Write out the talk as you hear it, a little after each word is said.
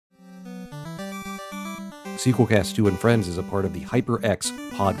Sequelcast 2 and Friends is a part of the HyperX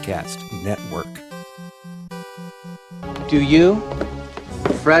Podcast Network. Do you,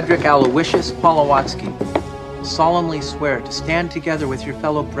 Frederick Aloysius Polowatsky, solemnly swear to stand together with your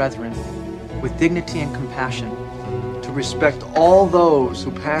fellow brethren with dignity and compassion, to respect all those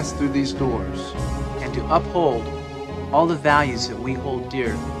who pass through these doors, and to uphold all the values that we hold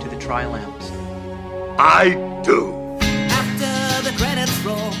dear to the Tri-Lambs? I do. After the credits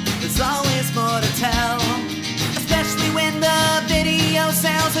roll, there's always more to tell, especially when the video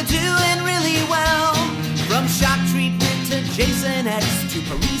sales are doing really well. From Shock Treatment to Jason X to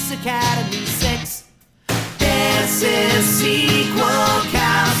Police Academy 6, this is Sequel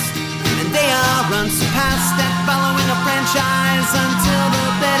Cast, and they are unsurpassed at following a franchise until the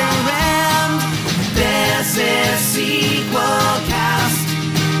bitter end. This is Sequel Cast,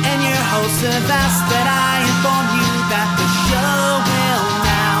 and your hosts have asked that I inform you that the show will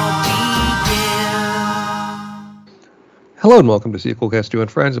now begin. Hello and welcome to Sequelcast 2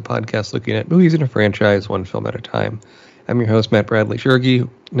 and Friends, a podcast looking at movies in a franchise, one film at a time. I'm your host, Matt Bradley Shergi.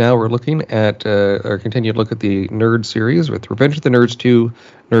 Now we're looking at our continued look at the Nerd series with Revenge of the Nerds 2,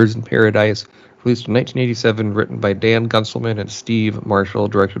 Nerds in Paradise, released in 1987, written by Dan Gunselman and Steve Marshall,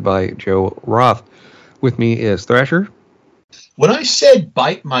 directed by Joe Roth. With me is Thrasher. When I said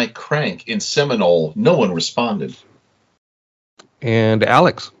bite my crank in Seminole, no one responded. And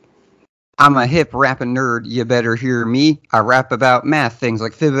Alex. I'm a hip rapping nerd, you better hear me. I rap about math things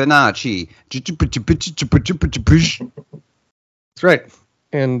like Fibonacci. That's right.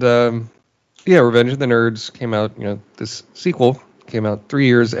 And, Revenge of the Nerds came out, this sequel came out 3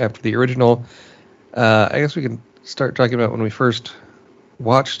 years after the original. I guess we can start talking about when we first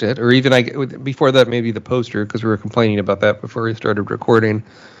watched it, or even before that, maybe the poster, because we were complaining about that before we started recording.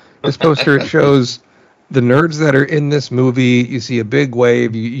 This poster shows the nerds that are in this movie. You see a big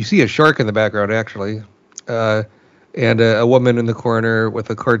wave. You see a shark in the background, actually, and a woman in the corner with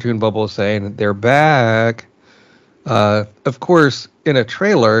a cartoon bubble saying, "They're back." Of course, in a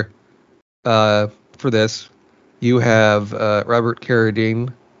trailer for this, you have Robert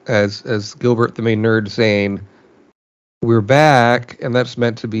Carradine as Gilbert, the main nerd, saying, "We're back," and that's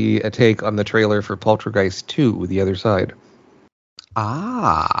meant to be a take on the trailer for Poltergeist 2, The Other Side.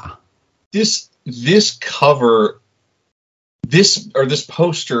 Ah. This cover, this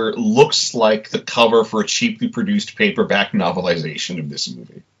poster looks like the cover for a cheaply produced paperback novelization of this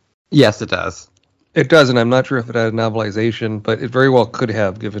movie. Yes, it does. It does, and I'm not sure if it had a novelization, but it very well could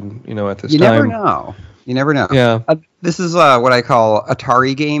have, given, at this time. You never know. Yeah. This is what I call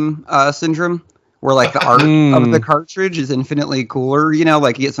Atari game syndrome, where like the art of the cartridge is infinitely cooler.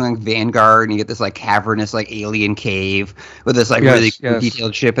 Like you get something like Vanguard, and you get this like cavernous like alien cave with this like really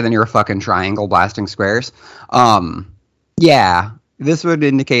detailed ship, and then you're a fucking triangle blasting squares. This would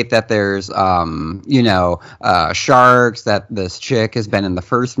indicate that there's sharks, that this chick has been in the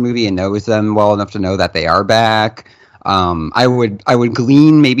first movie and knows them well enough to know that they are back. I would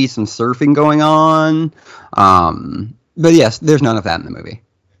glean maybe some surfing going on. But yes, there's none of that in the movie.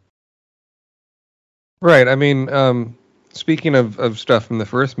 Right. I mean, speaking of stuff from the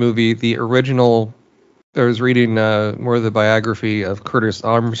first movie, the original, I was reading more of the biography of Curtis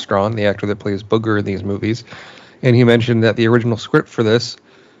Armstrong, the actor that plays Booger in these movies, and he mentioned that the original script for this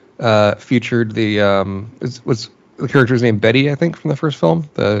featured was the character's name Betty, I think, from the first film,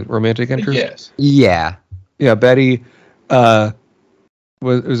 the romantic interest? Yes. Yeah. Yeah, Betty was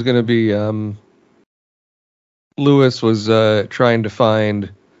going to be, Lewis was trying to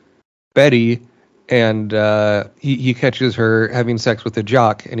find Betty, and he catches her having sex with a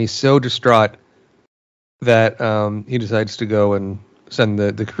jock, and he's so distraught that he decides to go and send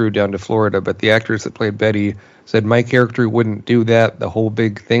the crew down to Florida. But the actress that played Betty said, "My character wouldn't do that. The whole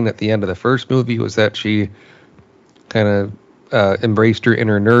big thing at the end of the first movie was that she kind of embraced her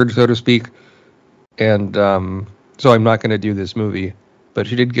inner nerd, so to speak. And so I'm not going to do this movie." But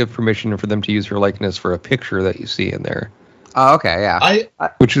she did give permission for them to use her likeness for a picture that you see in there. Oh, okay, yeah. I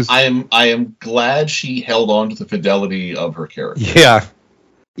am glad she held on to the fidelity of her character. Yeah.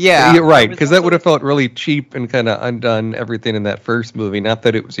 Yeah. You're right, because that would have felt really cheap and kind of undone everything in that first movie. Not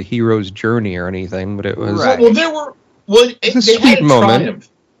that it was a hero's journey or anything, but it was... Right. Well, they a had sweet a moment. triumph.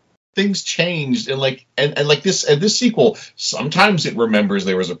 Things changed, and this sequel, sometimes it remembers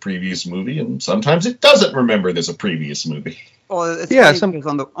there was a previous movie, and sometimes it doesn't remember there's a previous movie. Well, it's funny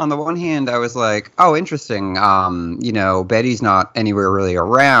because on the one hand, I was like, oh, interesting. Betty's not anywhere really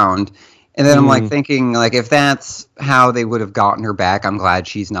around. And then I'm like thinking, like, if that's how they would have gotten her back, I'm glad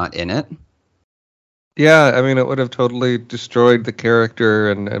she's not in it. Yeah, I mean, it would have totally destroyed the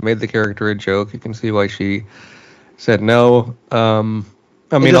character and made the character a joke. You can see why she said no. I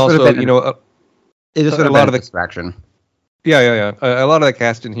mean, also, It just would have been a distraction. Yeah. A lot of the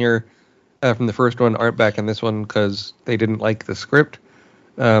cast in here from the first one aren't back in this one because they didn't like the script.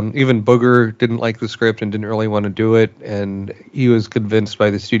 Even Booger didn't like the script and didn't really want to do it, and he was convinced by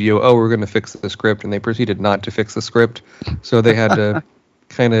the studio, we're going to fix the script, and they proceeded not to fix the script, so they had to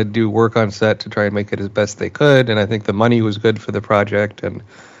kind of do work on set to try and make it as best they could, and I think the money was good for the project, and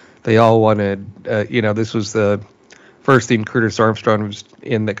they all wanted, this was the first thing Curtis Armstrong was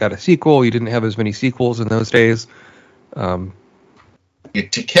in that got a sequel. You didn't have as many sequels in those days.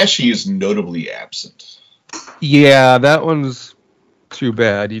 Takeshi is notably absent. Yeah, that one's too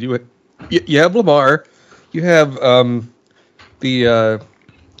bad. You do it. You have Lamar. You have the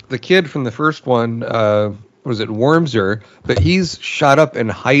kid from the first one. Was it Wormser? But he's shot up in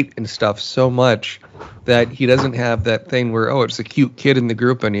height and stuff so much that he doesn't have that thing where it's a cute kid in the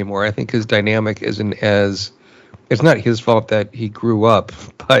group anymore. I think his dynamic isn't as. It's not his fault that he grew up,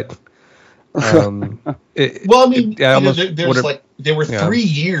 but. There were 3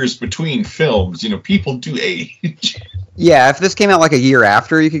 years between films. People do age. Yeah, if this came out like a year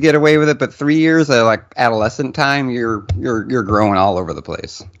after, you could get away with it. But 3 years, like adolescent time, you're growing all over the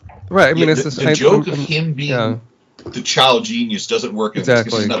place. Right. I mean, it's the joke of him being the child genius doesn't work because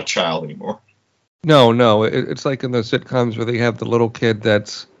he's not a child anymore. No. It's like in those sitcoms where they have the little kid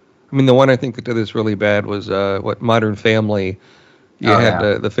that's. I mean, the one I think that did this really bad was Modern Family.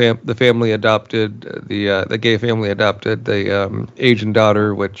 The family adopted the gay family adopted the Asian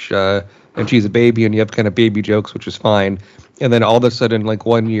daughter, which and she's a baby, and you have kind of baby jokes, which is fine. And then all of a sudden, like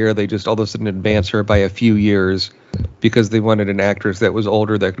 1 year, they just all of a sudden advance her by a few years because they wanted an actress that was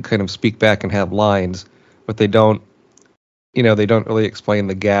older that could kind of speak back and have lines, but they don't really explain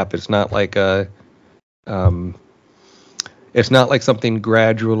the gap. It's not like it's not like something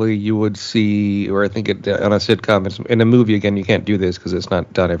gradually you would see, or I think on a sitcom. In a movie, again, you can't do this because it's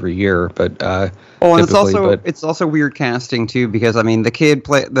not done every year. But and it's also weird casting too, because I mean the kid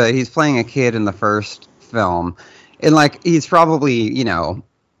he's playing a kid in the first film, and like he's probably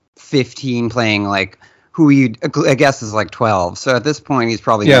 15 playing like who I guess is like 12. So at this point he's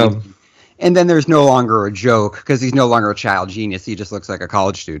probably 19. And then there's no longer a joke because he's no longer a child genius. He just looks like a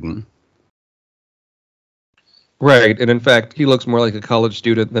college student. Right, and in fact, he looks more like a college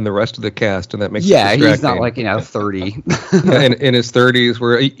student than the rest of the cast, and that makes it distracting. He's not like 30. in his 30s,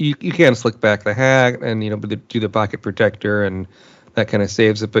 where you can slick back the hat and do the pocket protector, and that kind of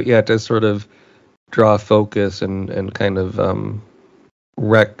saves it. But yeah, it does sort of draw focus and kind of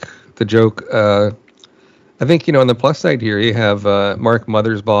wreck the joke. I think on the plus side here, you have Mark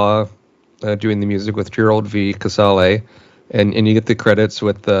Mothersbaugh doing the music with Gerald V. Casale, and you get the credits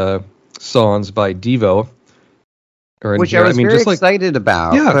with songs by Devo. Which I was very excited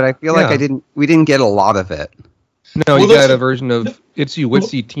about, but I feel like we didn't get a lot of it. No, you got a version of Itsy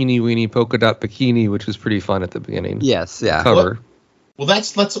Witsy Teeny Weeny Polka Dot Bikini, which is pretty fun at the beginning. Yes, yeah. Cover. Well,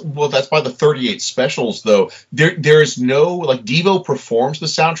 that's by the 38 specials though. There's no Devo performs the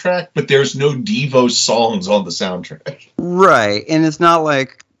soundtrack, but there's no Devo songs on the soundtrack. Right, and it's not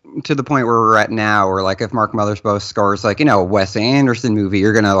like to the point where we're at now, where like if Mark Mothersbaugh scores like a Wes Anderson movie,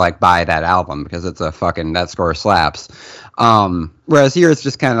 you're gonna like buy that album because it's that score slaps. Whereas here it's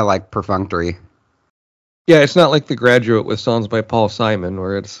just kind of like perfunctory. Yeah, it's not like The Graduate with songs by Paul Simon,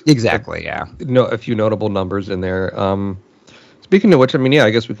 where it's a few notable numbers in there. Speaking of which, I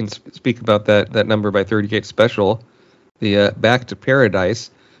guess we can speak about that number by 38 special, the Back to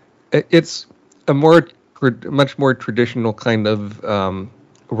Paradise. It's a much more traditional kind of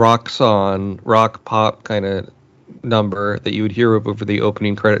rock song, rock pop kind of number that you would hear over the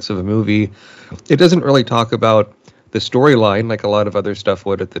opening credits of a movie. It doesn't really talk about the storyline like a lot of other stuff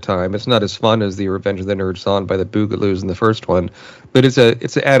would at the time. It's not as fun as the Revenge of the Nerds song by the Boogaloos in the first one, but it's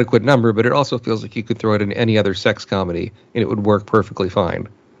an adequate number, but it also feels like you could throw it in any other sex comedy and it would work perfectly fine.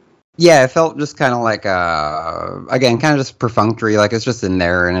 Yeah, it felt just kind of like again, kind of just perfunctory, like it's just in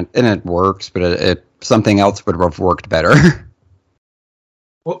there and it works, but it something else would have worked better.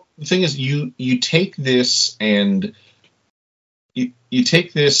 Well, the thing is, you take this and you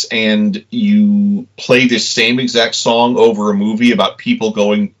take this and you play this same exact song over a movie about people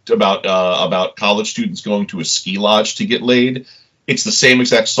about college students going to a ski lodge to get laid. It's the same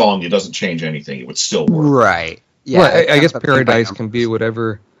exact song. It doesn't change anything. It would still work. Right. Yeah. Well, I guess Paradise can be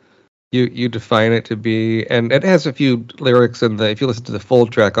whatever you define it to be, and it has a few lyrics in if you listen to the full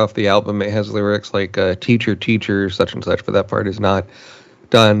track off the album, it has lyrics like teacher, teacher, such and such, but that part is not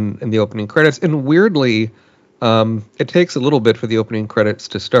done in the opening credits. And weirdly, it takes a little bit for the opening credits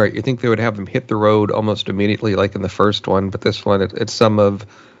to start. You think they would have them hit the road almost immediately like in the first one, but this one it's some of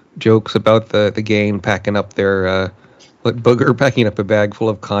jokes about the gang packing up their like Booger packing up a bag full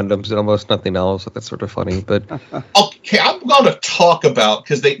of condoms and almost nothing else. That's sort of funny, but okay, I'm going to talk about,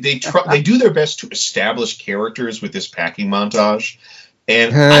 because they do their best to establish characters with this packing montage,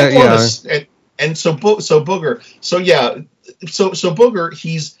 and so Booger, so Booger,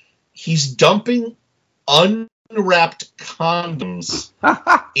 he's dumping unwrapped condoms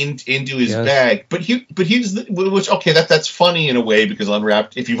into his bag, but that's funny in a way, because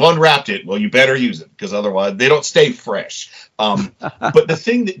if you've unwrapped it, well, you better use it, because otherwise they don't stay fresh. But the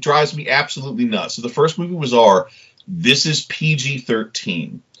thing that drives me absolutely nuts, so the first movie was this is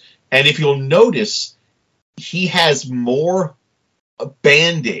PG-13, and if you'll notice, he has more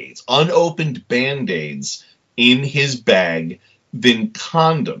Band-Aids, unopened Band-Aids in his bag than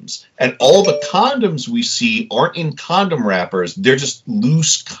condoms. And all the condoms we see aren't in condom wrappers. They're just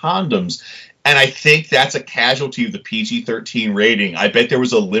loose condoms. And I think that's a casualty of the PG-13 rating. I bet there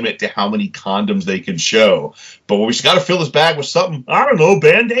was a limit to how many condoms they could show. But we just got to fill his bag with something, I don't know,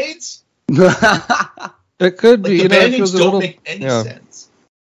 Band-Aids? It could be. The Band-Aids don't make any sense.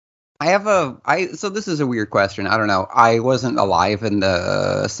 So this is a weird question. I don't know. I wasn't alive in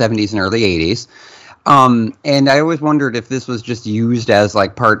the 70s and early 80s. And I always wondered if this was just used as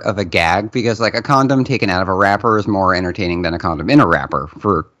like part of a gag, because like a condom taken out of a wrapper is more entertaining than a condom in a wrapper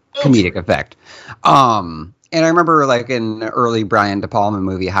for comedic effect. And I remember like in early Brian De Palma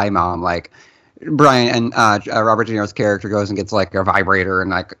movie, Hi Mom, like Brian and Robert De Niro's character goes and gets like a vibrator and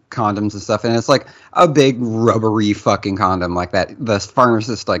like condoms and stuff. And it's like a big rubbery fucking condom like that the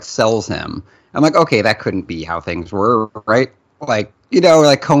pharmacist like sells him. I'm like, okay, that couldn't be how things were, right? Like,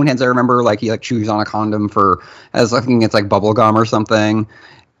 like Coneheads, I remember, like, he, like, chews on a condom as I think it's, like, bubble gum or something.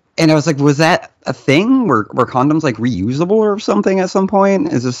 And I was like, was that a thing? Were condoms, like, reusable or something at some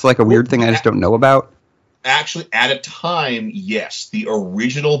point? Is this, like, a weird thing I just don't know about? Actually, at a time, yes. The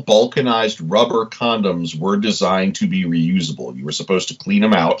original vulcanized rubber condoms were designed to be reusable. You were supposed to clean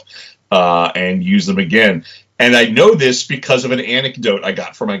them out and use them again. And I know this because of an anecdote I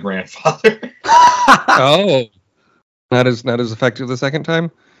got from my grandfather. Oh. Not as effective the second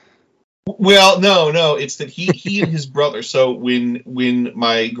time? Well, no. It's that he and his brother. So when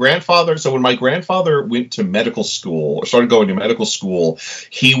my grandfather went to medical school, or started going to medical school,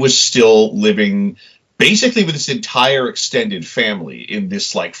 he was still living basically with his entire extended family in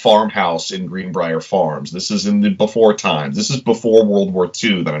this like farmhouse in Greenbrier Farms. This is in the before times. This is before World War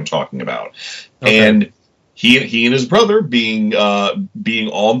II that I'm talking about. Okay. And he and his brother being on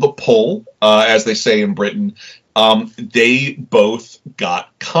the pull, as they say in Britain. They both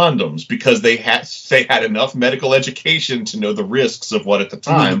got condoms because they had enough medical education to know the risks of what at the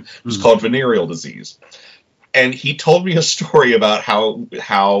time was called venereal disease. And he told me a story about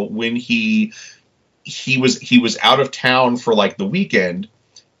how when he was out of town for like the weekend,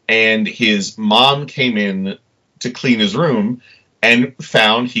 and his mom came in to clean his room and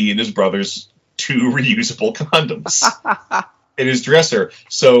found he and his brother's 2 reusable condoms in his dresser.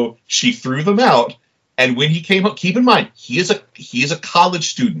 So she threw them out. And when he came home, keep in mind, he is a college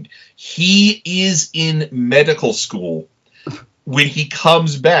student. He is in medical school. When he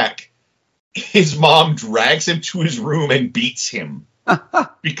comes back, his mom drags him to his room and beats him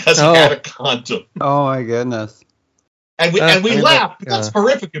because he had a condom. Oh my goodness! And we laugh, but that's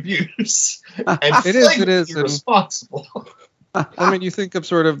horrific abuse. And it is irresponsible. I mean, you think of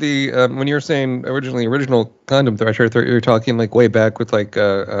sort of the when you were saying original condom thresher, you're talking like way back with like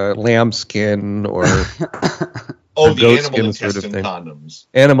lamb skin or the animal intestine condoms.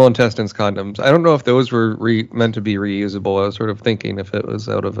 Animal intestines condoms. I don't know if those were meant to be reusable. I was sort of thinking if it was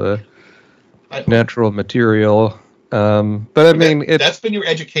out of a natural material. But I mean, that's been your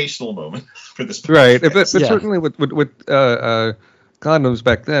educational moment for this podcast. Right? But certainly with condoms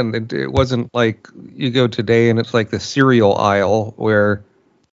back then, it wasn't like you go today and it's like the cereal aisle where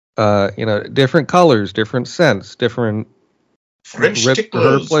different colors, different scents, different French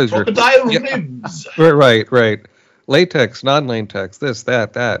ticklers, crocodile ribs. Right. Latex, non-latex, this,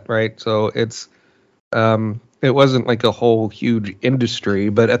 that, right? So it's it wasn't like a whole huge industry,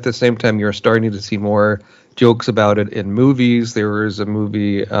 but at the same time you're starting to see more jokes about it in movies. There was a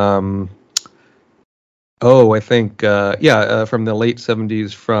movie I think, from the late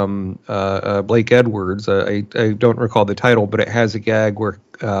 70s from Blake Edwards. I don't recall the title, but it has a gag where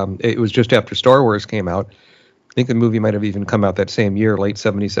it was just after Star Wars came out. I think the movie might have even come out that same year, late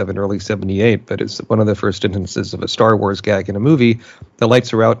 77, early 78, but it's one of the first instances of a Star Wars gag in a movie. The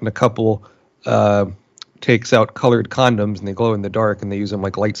lights are out and a couple takes out colored condoms and they glow in the dark and they use them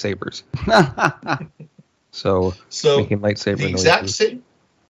like lightsabers. so making lightsaber the exact noises. same.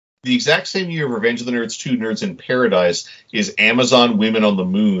 the exact same year Revenge of the Nerds 2, Nerds in Paradise, is Amazon Women on the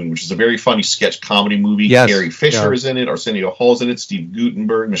Moon, which is a very funny sketch comedy movie. Yes. Carrie Fisher is in it, Arsenio Hall's in it, Steve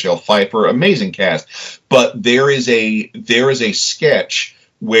Guttenberg, Michelle Pfeiffer, amazing cast. But there is a sketch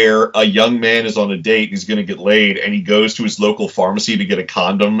where a young man is on a date, he's going to get laid, and he goes to his local pharmacy to get a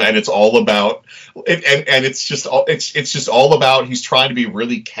condom, and it's all about, and it's just all about, he's trying to be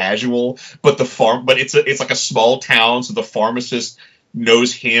really casual, but it's like a small town, so the pharmacist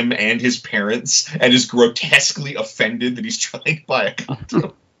knows him and his parents and is grotesquely offended that he's trying to buy a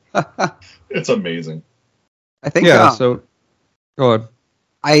condom. It's amazing. I think. So go on.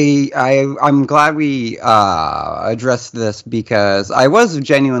 I'm glad we addressed this because I was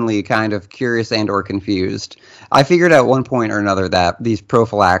genuinely kind of curious and or confused. I figured at one point or another that these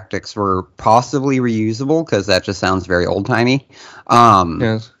prophylactics were possibly reusable because that just sounds very old timey.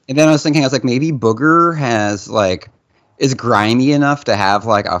 Yes. And then I was thinking, maybe Booger is grimy enough to have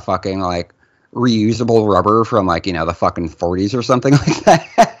like a fucking like reusable rubber from like, the fucking 40s or something like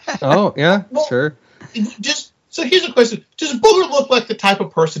that. Oh yeah, well, sure. So here's a question. Does Booger look like the type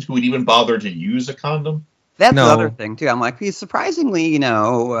of person who would even bother to use a condom? That's the other thing, too. I'm like, he's surprisingly,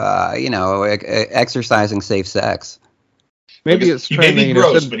 exercising safe sex. Maybe because he may be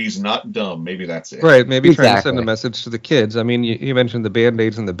gross, but he's not dumb. Maybe that's it. Right, maybe trying to send a message to the kids. I mean, you mentioned the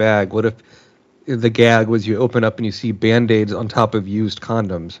Band-Aids in the bag. What if the gag was you open up and you see Band-Aids on top of used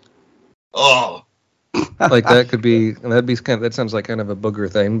condoms? Oh. Like that sounds like kind of a Booger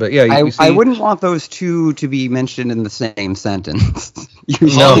thing, but yeah. I wouldn't want those two to be mentioned in the same sentence.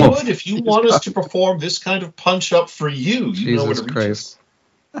 Hollywood, if you want us to perform this kind of punch up for you, Jesus know where to reach Christ.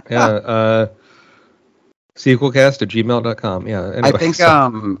 Us. Yeah. Sequelcast@gmail.com. Yeah. Anyway, I think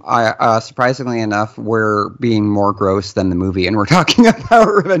surprisingly enough, we're being more gross than the movie, and we're talking about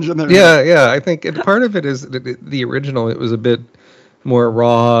Revenge of the Nerds. Yeah. I think part of it is the original. It was a bit more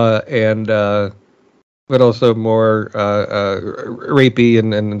raw and. But also more rapey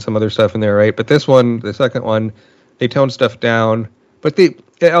and some other stuff in there, right? But this one, the second one, they toned stuff down. But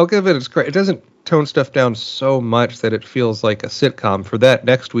I'll give it its credit. It doesn't tone stuff down so much that it feels like a sitcom. For that,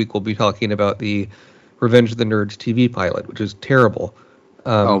 next week we'll be talking about the Revenge of the Nerds TV pilot, which is terrible.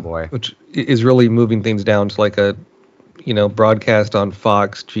 Oh boy! Which is really moving things down to like a, broadcast on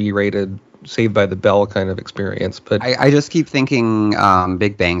Fox, G-rated, Saved by the Bell kind of experience. But I just keep thinking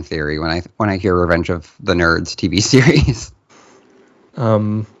Big Bang Theory when I hear Revenge of the Nerds TV series.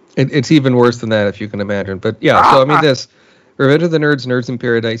 It's even worse than that, if you can imagine. But yeah, so I mean, this Revenge of the Nerds, Nerds in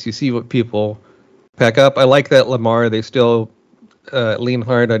Paradise. You see what people pack up. I like that Lamar. They still lean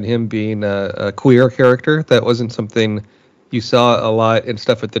hard on him being a queer character. That wasn't something you saw a lot in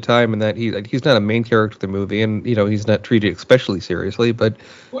stuff at the time, and that he's not a main character of the movie, and he's not treated especially seriously. But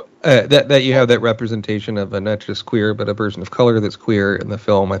that you have that representation of not just queer, but a person of color that's queer in the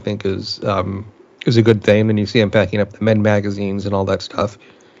film, I think is a good thing. And you see him packing up the men magazines and all that stuff.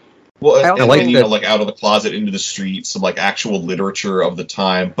 Well, I like that, like out of the closet into the streets, some like actual literature of the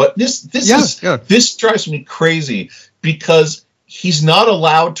time. But this drives me crazy because he's not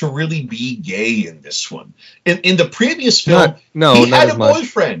allowed to really be gay in this one. In the previous film, he had a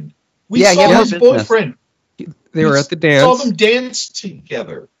boyfriend. We saw his boyfriend. They were at the dance. Saw them dance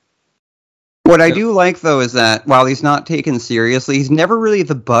together. What I do like, though, is that while he's not taken seriously, he's never really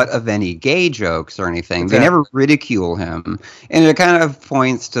the butt of any gay jokes or anything. Exactly. They never ridicule him. And it kind of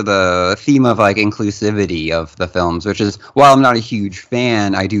points to the theme of, like, inclusivity of the films, which is, while I'm not a huge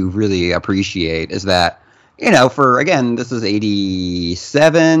fan, I do really appreciate, is that, this is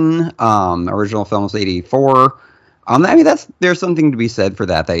 87, original film was 84. I mean, there's something to be said for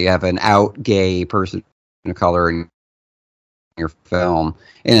that you have an out gay person of color in your film,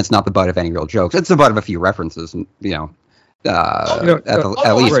 and it's not the butt of any real jokes. It's the butt of a few references, at least.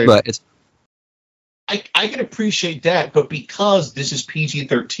 Right. But it's. I can appreciate that, but because this is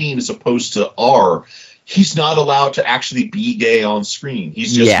PG-13 as opposed to R, he's not allowed to actually be gay on screen.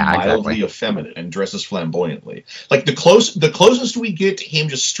 He's just mildly effeminate and dresses flamboyantly. Like the closest we get to him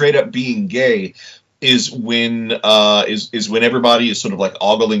just straight up being gay is when when everybody is sort of like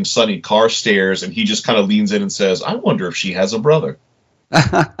ogling Sonny Carstairs, and he just kind of leans in and says, "I wonder if she has a brother."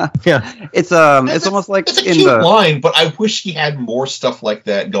 Yeah, it's almost like it's a cute line, but I wish he had more stuff like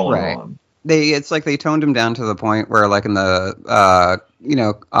that going on. It's like they toned him down to the point where, like in the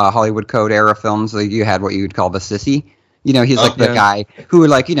Hollywood Code era films, you had what you would call the sissy. He's like the guy who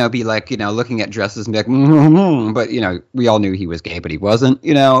would be looking at dresses and be like, but we all knew he was gay, but he wasn't.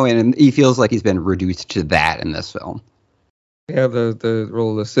 And he feels like he's been reduced to that in this film. Yeah, the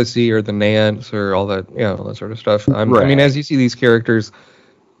role of the sissy or the Nance or all that, all that sort of stuff. I mean, as you see these characters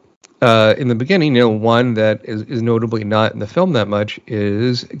in the beginning, one that is notably not in the film that much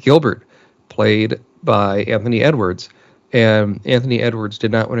is Gilbert, played by Anthony Edwards. And Anthony Edwards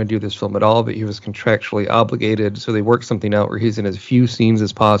did not want to do this film at all, but he was contractually obligated, so they worked something out where he's in as few scenes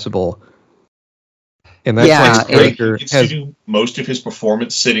as possible. And that's why his character has to do most of his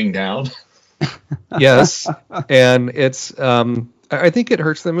performance sitting down. Yes, and it's I think it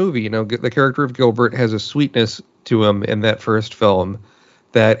hurts the movie. The character of Gilbert has a sweetness to him in that first film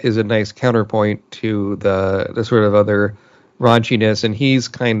that is a nice counterpoint to the sort of other raunchiness, and he's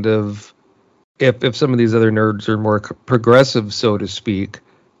kind of, if some of these other nerds are more progressive, so to speak,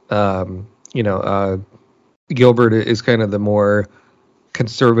 Gilbert is kind of the more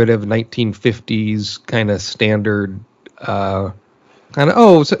conservative 1950s kind of standard,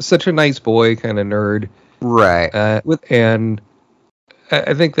 such a nice boy kind of nerd, right? And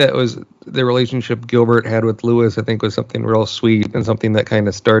I think that was the relationship Gilbert had with Lewis. I think was something real sweet and something that kind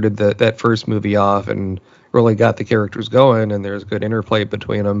of started that first movie off and really got the characters going. And there's good interplay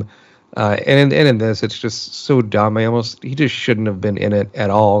between them. And in this, it's just so dumb. He just shouldn't have been in it at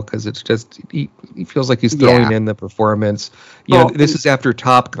all, because it's just he feels like he's throwing in the performance. This is after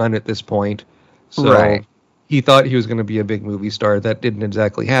Top Gun at this point, so he thought he was going to be a big movie star. That didn't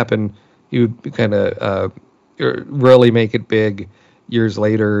exactly happen. He would kind of really make it big years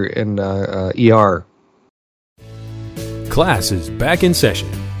later in ER. Class is back in session,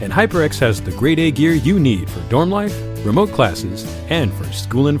 and HyperX has the grade A gear you need for dorm life, remote classes, and for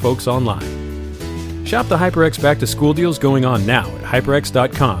schoolin' folks online. Shop the HyperX Back to School deals going on now at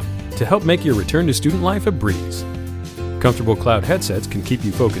HyperX.com to help make your return to student life a breeze. Comfortable cloud headsets can keep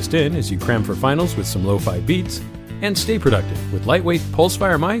you focused in as you cram for finals with some lo-fi beats, and stay productive with lightweight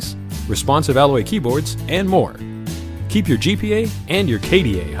Pulsefire mice, responsive alloy keyboards, and more. Keep your GPA and your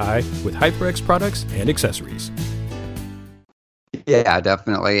KDA high with HyperX products and accessories. Yeah,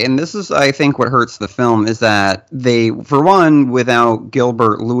 definitely. And this is, I think, what hurts the film is that they, for one, without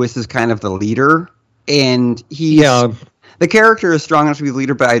Gilbert, Lewis is kind of the leader. And the character is strong enough to be the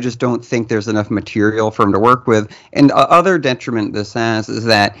leader, but I just don't think there's enough material for him to work with. And other detriment this has is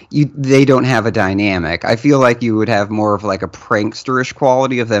that they don't have a dynamic. I feel like you would have more of like a pranksterish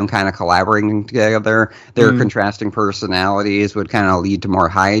quality of them kind of collaborating together. Their contrasting personalities would kind of lead to more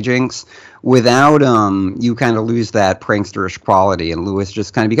hijinks. Without you kind of lose that pranksterish quality, and Lewis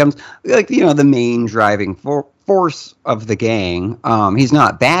just kind of becomes like the main driving force of the gang. He's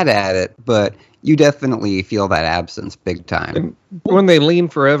not bad at it, but you definitely feel that absence big time. And when they lean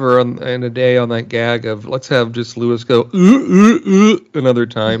forever in a day on that gag of let's have just Lewis go another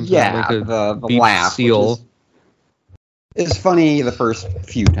time, like the laugh seal is funny the first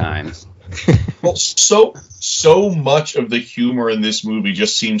few times. Well, so much of the humor in this movie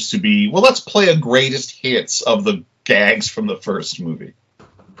just seems to be, let's play a greatest hits of the gags from the first movie.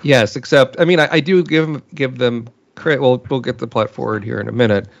 Yes, except, I do give them credit. Well, we'll get the plot forward here in a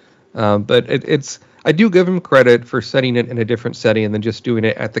minute. But I do give them credit for setting it in a different setting than just doing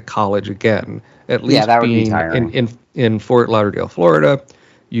it at the college again. At least that being would be tiring. In Fort Lauderdale, Florida,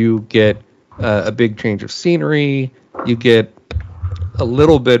 you get a big change of scenery. You get a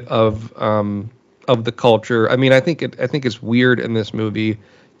little bit of the culture. I think it's weird in this movie.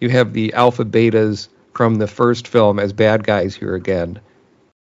 You have the alpha betas from the first film as bad guys here again.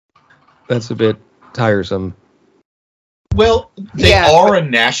 That's a bit tiresome. Well, they are a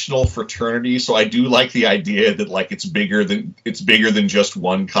national fraternity, so I do like the idea that it's bigger than just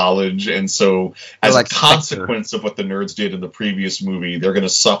one college, and so as a consequence of what the nerds did in the previous movie, they're going to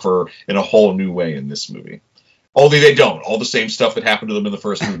suffer in a whole new way in this movie. Only they don't. All the same stuff that happened to them in the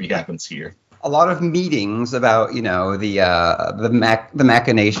first movie happens here. A lot of meetings about the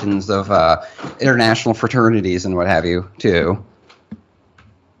machinations of international fraternities and what have you too.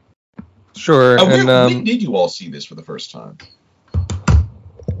 Sure. When did you all see this for the first time?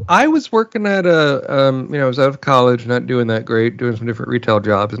 I was working at I was out of college, not doing that great, doing some different retail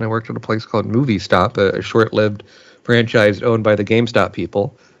jobs, and I worked at a place called Movie Stop, a short-lived franchise owned by the GameStop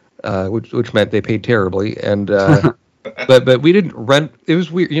people, which meant they paid terribly. And but we didn't rent. It was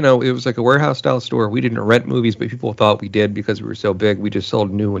weird, it was like a warehouse-style store. We didn't rent movies, but people thought we did because we were so big. We just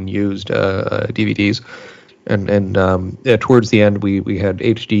sold new and used DVDs. And towards the end, we had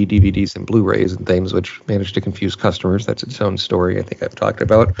HD DVDs and Blu-rays and things, which managed to confuse customers. That's its own story. I think I've talked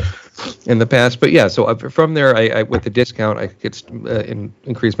about in the past. But yeah, so from there, I with the discount, I could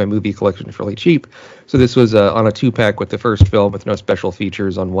increase my movie collection fairly cheap. So this was on a 2-pack with the first film with no special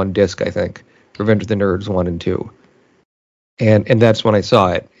features on one disc, I think. Revenge of the Nerds 1 and 2. And that's when I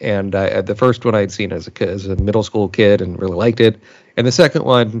saw it. And the first one I'd seen as a middle school kid and really liked it. And the second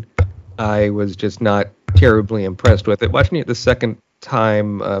one, I was just not terribly impressed with it. Watching it the second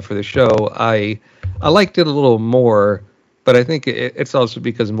time for the show, I liked it a little more, but I think it's also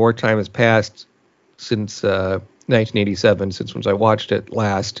because more time has passed since 1987, since when I watched it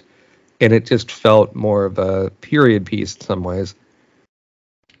last, and it just felt more of a period piece in some ways.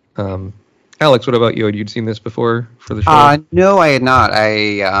 Alex, what about you? Had you seen this before for the show? No, I had not.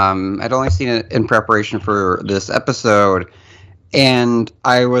 I'd only seen it in preparation for this episode, and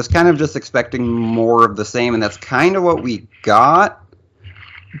I was kind of just expecting more of the same, and that's kind of what we got.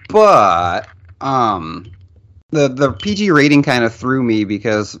 But the PG rating kind of threw me,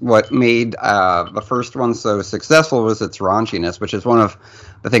 because what made the first one so successful was its raunchiness, which is one of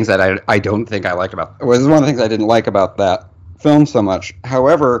the things that I don't think I liked about. Was one of the things I didn't like about that film so much.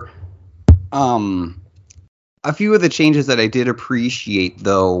 However, a few of the changes that I did appreciate,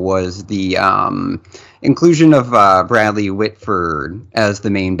 though, was the inclusion of Bradley Whitford as the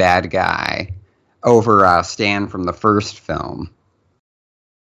main bad guy over Stan from the first film.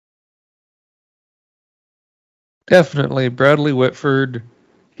 Definitely. Bradley Whitford,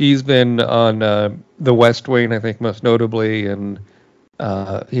 he's been on The West Wing, I think, most notably, and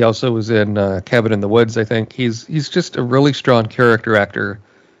he also was in Cabin in the Woods, I think. He's just a really strong character actor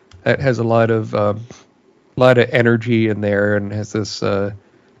that has a lot of energy in there and has this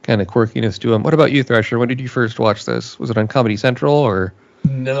kind of quirkiness to him. What about you, Thrasher? When did you first watch this? Was it on Comedy Central or?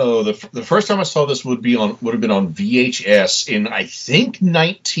 No, the first time I saw this would have been on VHS in, I think,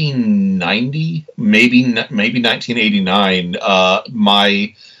 1990, maybe 1989.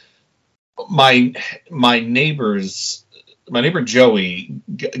 My neighbor Joey,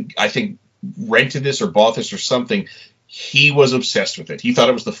 I think, rented this or bought this or something. He was obsessed with it. He thought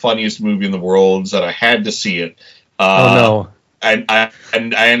it was the funniest movie in the world. That I had to see it. Oh no! And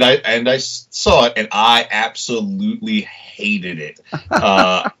I saw it, and I absolutely hated it.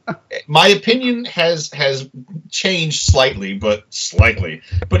 My opinion has changed slightly, but slightly.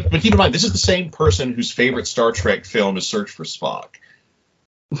 But keep in mind, this is the same person whose favorite Star Trek film is Search for Spock.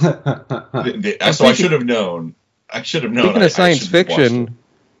 So I should have known. Speaking of science fiction,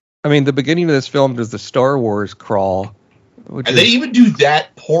 I mean, the beginning of this film does the Star Wars crawl. They even do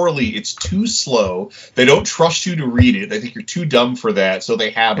that poorly. It's too slow. They don't trust you to read it. They think you're too dumb for that. So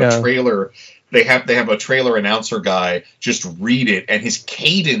they have a trailer. They have a trailer announcer guy just read it, and his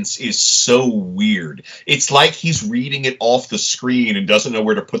cadence is so weird. It's like he's reading it off the screen and doesn't know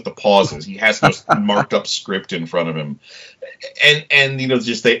where to put the pauses. He has no marked up script in front of him. And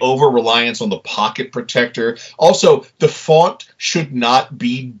just the over reliance on the pocket protector. Also, the font should not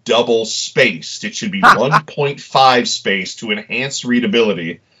be double spaced. It should be 1.5 spaced to enhance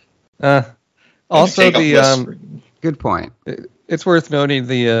readability. Also, good point. It's worth noting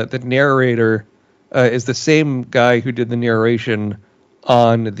the narrator is the same guy who did the narration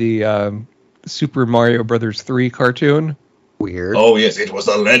on the Super Mario Brothers 3 cartoon. Weird. Oh yes, it was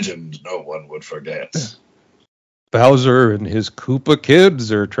a legend no one would forget. Bowser and his Koopa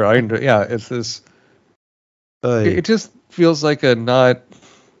kids are trying to... Yeah, it's this... It just feels like a not...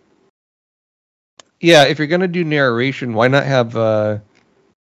 Yeah, if you're going to do narration, why not have... Orson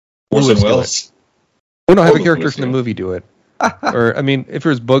Welles? Why not have a character from the movie do it? Or, I mean, if it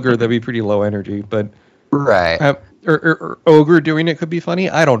was Booger, that'd be pretty low energy, but... Right. Or Ogre doing it could be funny.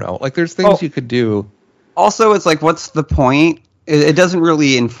 I don't know. Like, there's things you could do. Also, it's like, what's the point? It doesn't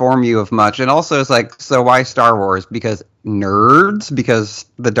really inform you of much. And also, it's like, so why Star Wars? Because nerds? Because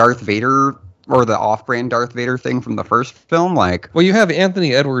the Darth Vader or the off-brand Darth Vader thing from the first film? Like, well, you have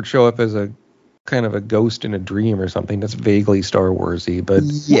Anthony Edwards show up as a kind of a ghost in a dream or something that's vaguely Star Wars-y, but...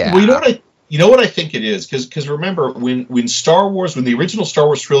 Yeah. Well, you know what I think it is? Because remember, when the original Star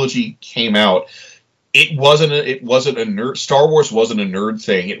Wars trilogy came out, it wasn't a nerd. Star Wars wasn't a nerd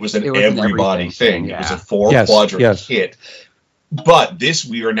thing. It was an everybody thing. Yeah. It was a four-quadrant hit. But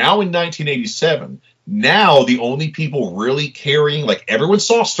we are now in 1987. Now the only people really carrying, like, everyone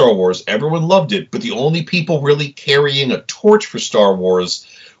saw Star Wars, everyone loved it, but the only people really carrying a torch for Star Wars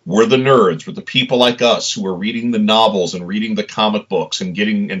were the nerds, were the people like us who were reading the novels and reading the comic books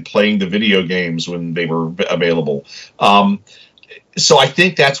and playing the video games when they were available. So I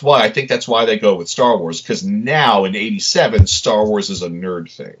think that's why they go with Star Wars, because now in 87, Star Wars is a nerd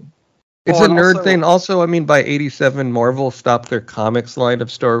thing. It's a nerd thing. Also, I mean, by 87, Marvel stopped their comics line of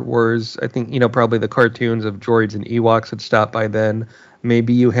Star Wars. I think, probably the cartoons of droids and Ewoks had stopped by then.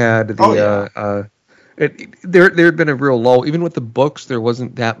 Maybe you had the... there had been a real lull. Even with the books, there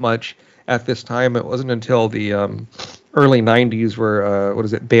wasn't that much at this time. It wasn't until the early 90s where,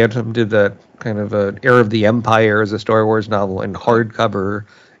 Bantam did that kind of Heir of the Empire as a Star Wars novel in hardcover.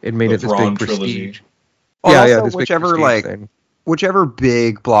 It made it this big prestige. Well, yeah, this whichever, big prestige thing. whichever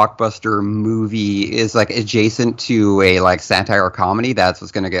big blockbuster movie is like adjacent to a like satire comedy, that's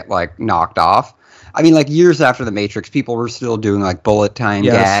what's going to get like knocked off. I mean, like years after The Matrix, people were still doing like bullet time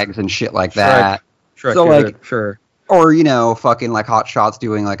gags and shit like that. Shrek, so like, sure. Or, you know, fucking like Hot Shots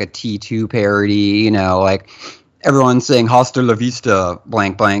doing like a T2 parody, you know, like everyone's saying hasta la vista,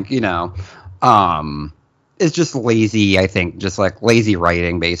 blank, blank, you know. It's just lazy, I think, just like lazy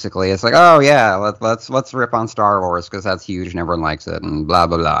writing, basically. It's like, oh yeah, let's rip on Star Wars because that's huge and everyone likes it and blah,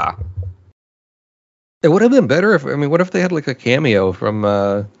 blah, blah. It would have been better if, I mean, what if they had like a cameo from,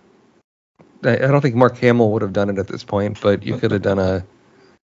 I don't think Mark Hamill would have done it at this point, but you could have done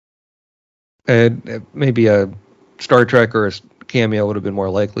maybe a Star Trek or a cameo would have been more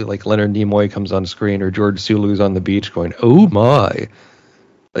likely. Like Leonard Nimoy comes on screen or George Sulu's on the beach going, "Oh my!"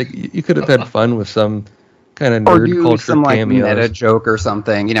 Like you could have had fun with some kind of nerd culture or some like cameos. Meta joke or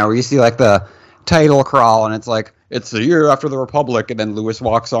something. You know, where you see like the title crawl and it's like it's the year after the Republic, and then Lewis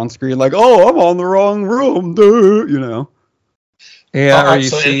walks on screen like, "Oh, I'm on the wrong room," dude. You know. Yeah.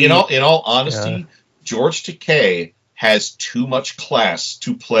 In all honesty, George Takei has too much class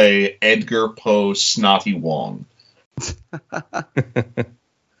to play Edgar Poe Snotty Wong.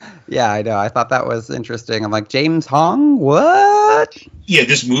 Yeah, I know. I thought that was interesting. I'm like, James Hong? What? Yeah,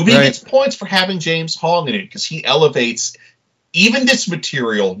 this movie gets points for having James Hong in it because he elevates even this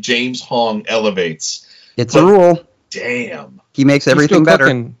material. James Hong elevates. It's a rule. Damn. He makes everything better.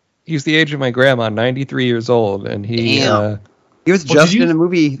 Cooking. He's the age of my grandma, 93 years old, and he was just in a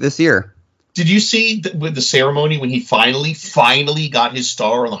movie this year. Did you see with the ceremony when he finally got his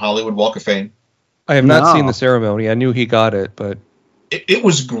star on the Hollywood Walk of Fame? I have not seen the ceremony. I knew he got it, but it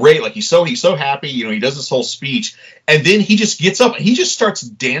was great. Like he's so happy. You know, he does this whole speech, and then he just gets up and he just starts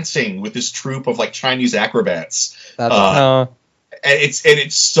dancing with this troupe of like Chinese acrobats. And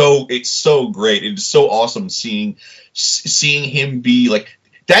it's so great. It's so awesome seeing him be like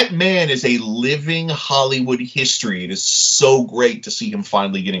that man is a living Hollywood history. It is so great to see him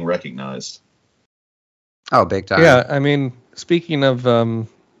finally getting recognized. Oh, big time. Yeah, I mean, speaking of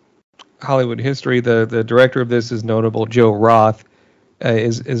Hollywood history, the director of this is notable. Joe Roth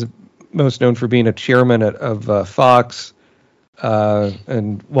is most known for being a chairman of Fox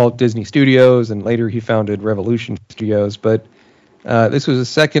and Walt Disney Studios, and later he founded Revolution Studios. But this was the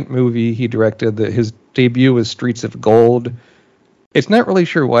second movie he directed. His debut was Streets of Gold. It's not really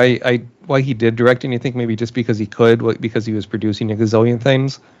sure why he did direct anything, maybe just because he could, because he was producing a gazillion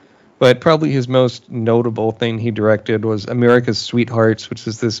things. But probably his most notable thing he directed was America's Sweethearts, which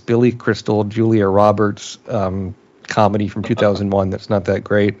is this Billy Crystal, Julia Roberts comedy from 2001 that's not that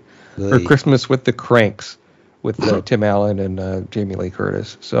great. Really? Or Christmas with the Cranks with Tim Allen and Jamie Lee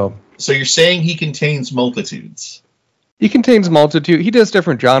Curtis. So you're saying he contains multitudes? He contains multitude. He does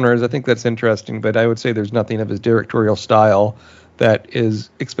different genres. I think that's interesting, but I would say there's nothing of his directorial style that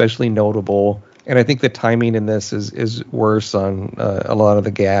is especially notable. And I think the timing in this is worse on a lot of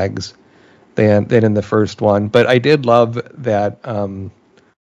the gags than in the first one. But I did love that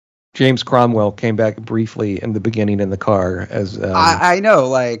James Cromwell came back briefly in the beginning in the car as I know,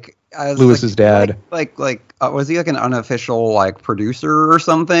 like Lewis's dad. Like was he like an unofficial like producer or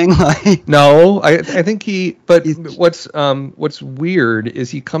something? No, I think he. But what's weird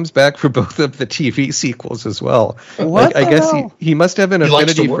is he comes back for both of the TV sequels as well. What? I guess he must have an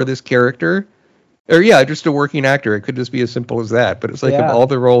affinity for this character. Or just a working actor. It could just be as simple as that. But it's like of all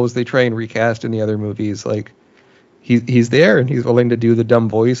the roles they try and recast in the other movies, like he's there and he's willing to do the dumb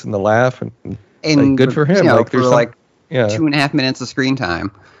voice and the laugh and like, good for him. You know, like there's 2.5 minutes of screen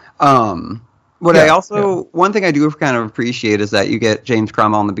time. I also one thing I do kind of appreciate is that you get James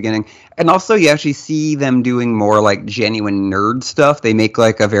Cromwell in the beginning, and also you actually see them doing more like genuine nerd stuff. They make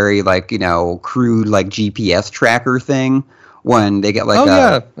like a very like crude like GPS tracker thing. When they get like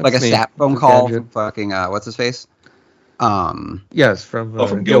a sat phone call from fucking what's his face? Yes,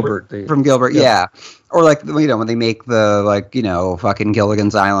 from Gilbert. From Gilbert, yeah. Or like when they make the fucking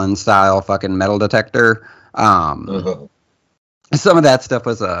Gilligan's Island style fucking metal detector. Some of that stuff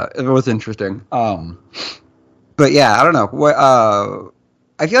was interesting. But yeah, I don't know.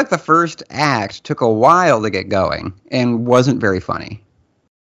 I feel like the first act took a while to get going and wasn't very funny.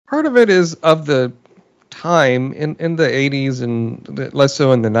 Part of it is of the time in the 80s and less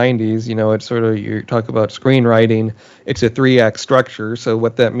so in the 90s. It's sort of, you talk about screenwriting, it's a 3-act structure. So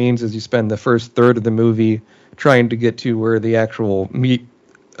what that means is you spend the first third of the movie trying to get to where the actual meat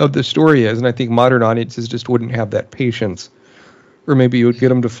of the story is. And I think modern audiences just wouldn't have that patience. Or maybe you would get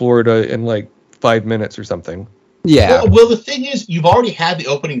them to Florida in like 5 minutes or something. Yeah. Well, the thing is, you've already had the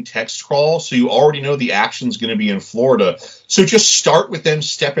opening text crawl, so you already know the action's going to be in Florida. So just start with them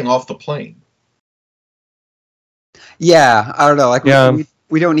stepping off the plane. Yeah, I don't know. Like,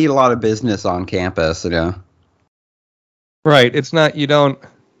 we don't need a lot of business on campus, you know? Right. It's not,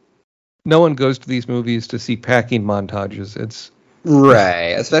 no one goes to these movies to see packing montages. It's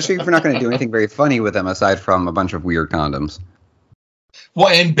right. Especially if we're not going to do anything very funny with them aside from a bunch of weird condoms. Well,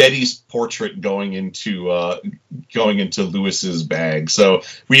 and Betty's portrait going into Lewis's bag. So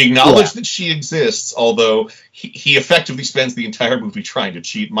we acknowledge that she exists, although he effectively spends the entire movie trying to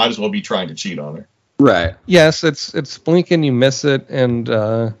cheat. Might as well be trying to cheat on her. Right. Yes, it's blink and you miss it, and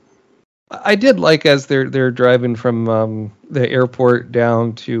I did like as they're driving from the airport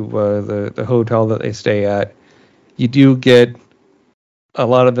down to the hotel that they stay at. You do get a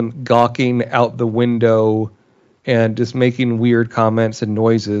lot of them gawking out the window and just making weird comments and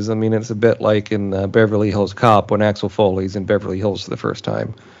noises. I mean, it's a bit like in Beverly Hills Cop when Axel Foley's in Beverly Hills for the first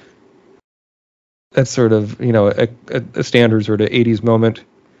time. That's sort of, a standard sort of 80s moment.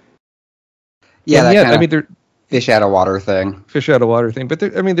 Yeah, that kind of fish out of water thing. Fish out of water thing. But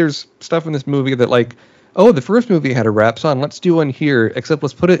there's stuff in this movie that like, oh, the first movie had a rap song. Let's do one here, except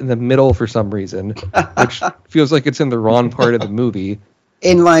let's put it in the middle for some reason, which feels like it's in the wrong part of the movie.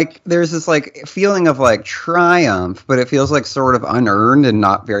 And like, there's this like feeling of like triumph, but it feels like sort of unearned and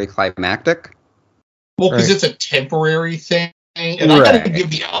not very climactic. Well, because it's a temporary thing. And I got to give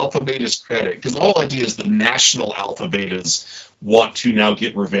the Alpha Betas credit, because the whole idea is the national Alpha Betas want to now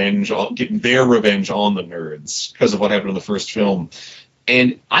get their revenge on the nerds because of what happened in the first film.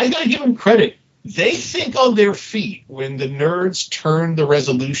 And I got to give them credit. They think on their feet when the nerds turn the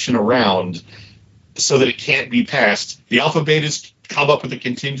resolution around so that it can't be passed. The Alpha Betas come up with a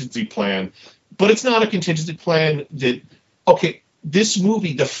contingency plan, but it's not a contingency plan that, okay, this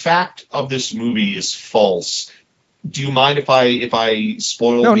movie, the fact of this movie is false. Do you mind if I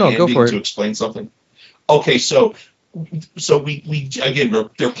spoil the ending to explain something? Okay, so we again,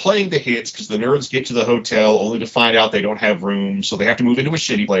 they're playing the hits because the nerds get to the hotel only to find out they don't have rooms, so they have to move into a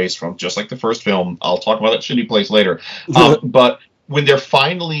shitty place from just like the first film. I'll talk about that shitty place later. But when they're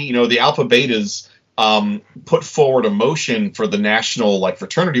finally, the Alpha Betas put forward a motion for the national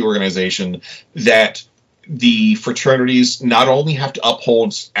fraternity organization that the fraternities not only have to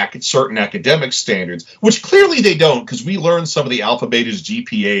uphold certain academic standards, which clearly they don't, because we learned some of the Alpha Beta's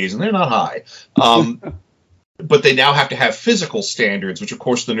GPAs, and they're not high. But they now have to have physical standards, which, of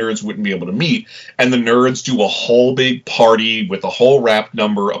course, the nerds wouldn't be able to meet. And the nerds do a whole big party with a whole rap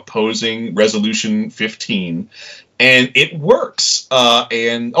number opposing Resolution 15. And it works.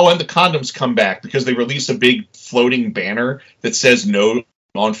 And the condoms come back because they release a big floating banner that says no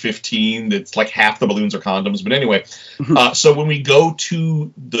on 15. That's like half the balloons are condoms. But anyway, so when we go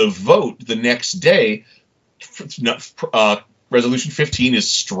to the vote the next day, Resolution 15 is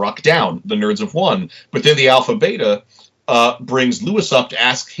struck down. The nerds have won. But then the Alpha Beta brings Lewis up to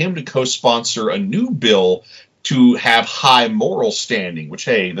ask him to co-sponsor a new bill to have high moral standing, which,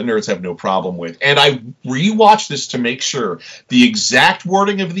 hey, the nerds have no problem with. And I rewatched this to make sure. The exact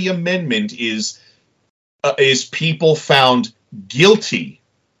wording of the amendment is people found guilty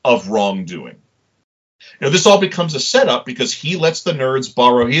of wrongdoing. Now, this all becomes a setup because he lets the nerds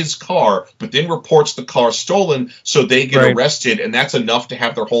borrow his car, but then reports the car stolen, so they get arrested, and that's enough to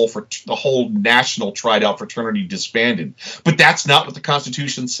have the whole national tried-out fraternity disbanded. But that's not what the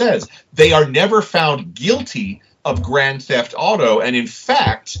Constitution says. They are never found guilty of Grand Theft Auto, and in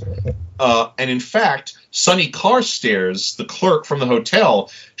fact, Sonny Carstairs, the clerk from the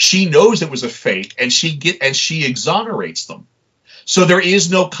hotel, she knows it was a fake, and she exonerates them. So there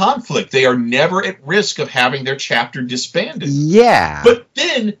is no conflict. They are never at risk of having their chapter disbanded. Yeah. But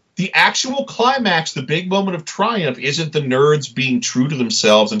then the actual climax, the big moment of triumph, isn't the nerds being true to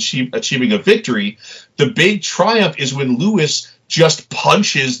themselves and achieving a victory. The big triumph is when Lewis just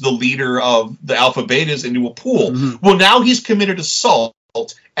punches the leader of the Alpha Betas into a pool. Mm-hmm. Well, now he's committed assault,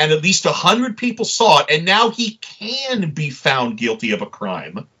 and at least 100 people saw it, and now he can be found guilty of a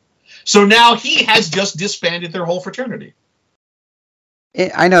crime. So now he has just disbanded their whole fraternity.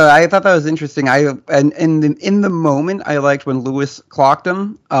 I know. I thought that was interesting. In the moment, I liked when Lewis clocked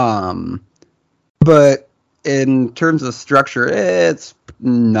him. But in terms of structure, it's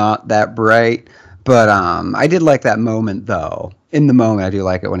not that bright. But I did like that moment, though. In the moment, I do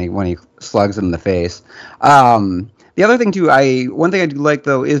like it when he slugs him in the face. The other thing too, one thing I do like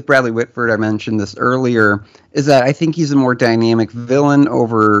though is Bradley Whitford. I mentioned this earlier. Is that I think he's a more dynamic villain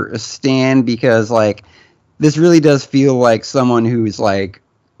over Stan, because this really does feel like someone who's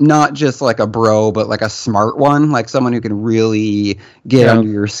not just a bro, but a smart one, someone who can really get under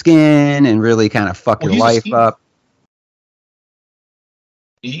your skin and really kind of fuck your life up.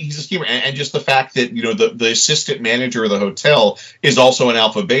 He's a schemer, and just the fact that the assistant manager of the hotel is also an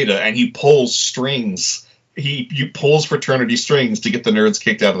Alpha Beta, and he pulls strings. he pulls fraternity strings to get the nerds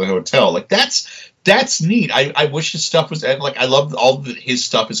kicked out of the hotel. Like that's neat. I wish his stuff was like, I love all that his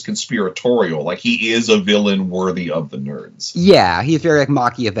stuff is conspiratorial. Like, he is a villain worthy of the nerds. Yeah, he's very like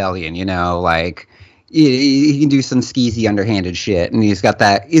Machiavellian, you know, like he can do some skeezy, underhanded shit, and he's got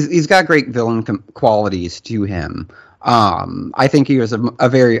he's got great villain qualities to him. I think he was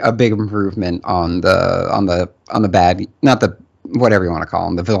a big improvement on the bad, not the, whatever you want to call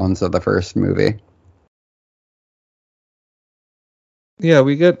them, the villains of the first movie. Yeah,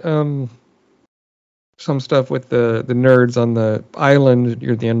 we get some stuff with the nerds on the island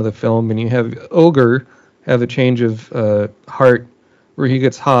near the end of the film, and you have Ogre have a change of heart where he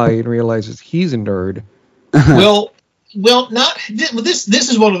gets high and realizes he's a nerd. Well, not this. This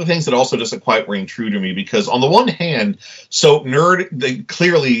is one of the things that also doesn't quite ring true to me, because on the one hand, so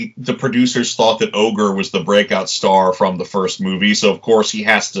clearly the producers thought that Ogre was the breakout star from the first movie, so of course he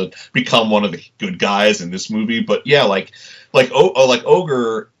has to become one of the good guys in this movie. But yeah, like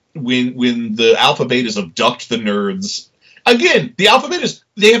Ogre, when the Alpha Betas abduct the nerds. Again, the Alpha Betas,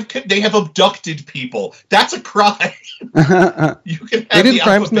 they have abducted people. That's a crime. You can have they did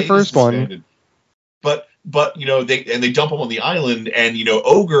crimes in the first one. But you know, they dump them on the island, and you know,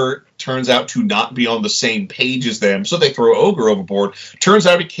 Ogre turns out to not be on the same page as them, so they throw Ogre overboard. Turns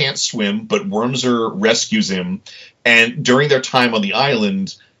out he can't swim, but Wormser rescues him, and during their time on the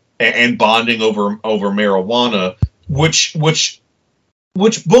island and bonding over marijuana, which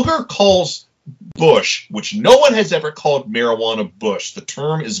Booger calls bush, which no one has ever called marijuana bush. The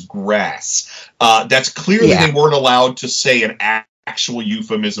term is grass. That's clearly they weren't allowed to say an actual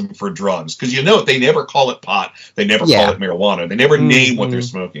euphemism for drugs, because you know they never call it pot, they never call it marijuana, they never name what they're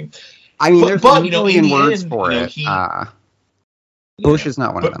smoking. I mean, there's a million words for it. Bush is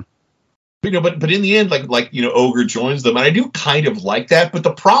not one of them. You know, but in the end, like you know, Ogre joins them, and I do kind of like that. But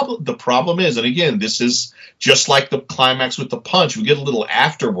the problem is, and again, this is just like the climax with the punch. We get a little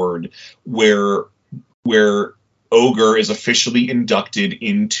afterward where Ogre is officially inducted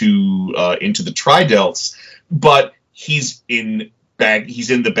into the Tri-Delts, but he's in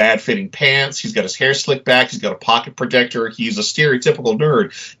the bad-fitting pants. He's got his hair slicked back. He's got a pocket protector. He's a stereotypical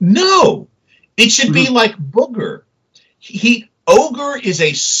nerd. No, it should be like Booger. Ogre is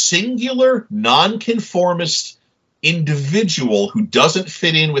a singular, nonconformist individual who doesn't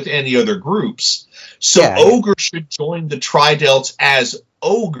fit in with any other groups. So Ogre should join the Tri-Delts as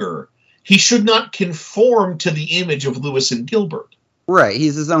Ogre. He should not conform to the image of Lewis and Gilbert. Right,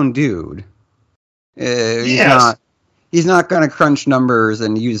 he's his own dude. He's not going to crunch numbers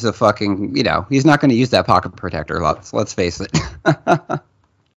and use a fucking, you know, he's not going to use that pocket protector. Let's face it.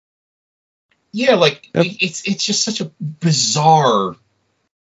 Yeah, like it's just such a bizarre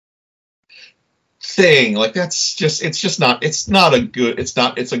thing. Like it's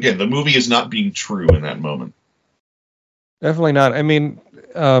again, the movie is not being true in that moment. Definitely not. I mean,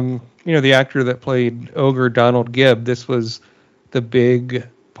 you know, the actor that played Ogre, Donald Gibb, this was the big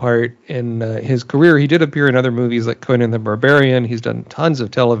part in his career. He did appear in other movies like Conan the Barbarian. He's done tons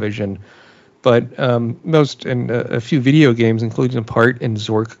of television, but most in a few video games, including a part in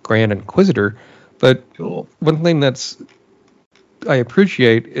Zork Grand Inquisitor. But one thing I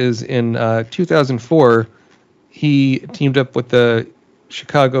appreciate is in 2004, he teamed up with the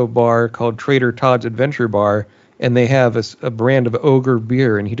Chicago bar called Trader Todd's Adventure Bar, and they have a brand of Ogre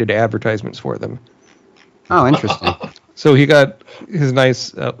beer, and he did advertisements for them. Oh, interesting. So he got his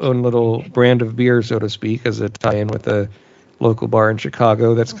nice own little brand of beer, so to speak, as a tie-in with a local bar in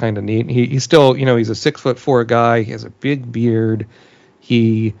Chicago. That's kind of neat. He's still, you know, he's a 6'4" guy. He has a big beard.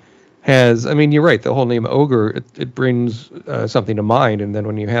 He has, I mean, you're right. The whole name Ogre, it brings something to mind. And then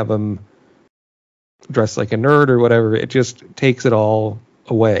when you have him dressed like a nerd or whatever, it just takes it all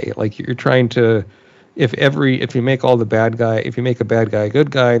away. Like you're trying to, if you make a bad guy a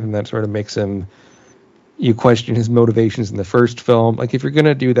good guy, then that sort of makes him, you question his motivations in the first film. Like if you're going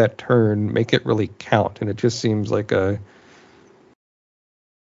to do that turn, make it really count. And it just seems like a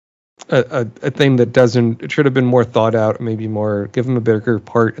thing that doesn't, it should have been more thought out, maybe more, give him a bigger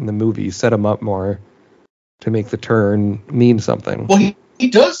part in the movie, set him up more to make the turn mean something. Well, he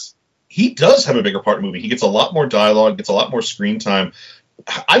does have a bigger part in the movie. He gets a lot more dialogue, gets a lot more screen time.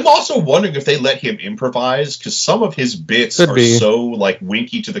 I'm also wondering if they let him improvise, because some of his bits are so like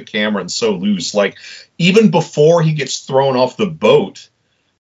winky to the camera and so loose. Like even before he gets thrown off the boat,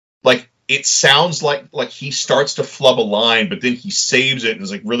 like it sounds like he starts to flub a line, but then he saves it and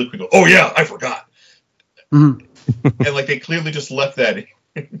is like really quick. Oh yeah, I forgot. And like they clearly just left that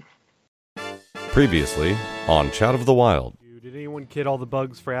in. Previously on Chat of the Wild. Did anyone kid all the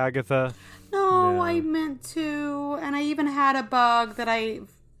bugs for Agatha? No, I meant to, and I even had a bug that I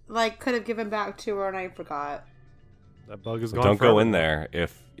could have given back to her and I forgot. That bug is gone. Don't go in there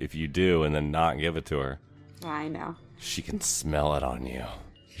if you do and then not give it to her. I know. She can smell it on you.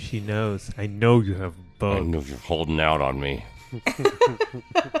 She knows. I know you have bugs. I know you're holding out on me.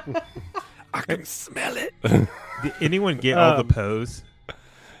 I can smell it. Did anyone get all the pose?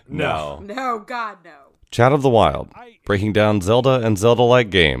 No. No, God, no. Chat of the Wild, breaking down Zelda and Zelda-like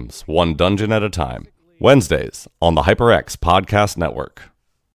games, one dungeon at a time. Wednesdays on the HyperX Podcast Network.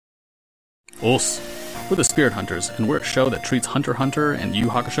 Us. We're the Spirit Hunters, and we're a show that treats Hunter x Hunter and Yu Yu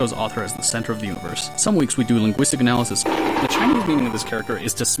Hakusho's author as the center of the universe. Some weeks we do linguistic analysis. The Chinese meaning of this character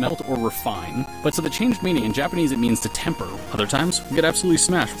is to smelt or refine, but so the changed meaning in Japanese it means to temper. Other times, we get absolutely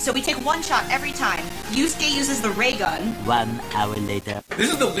smashed. So we take one shot every time. Yusuke uses the ray gun. 1 hour later. This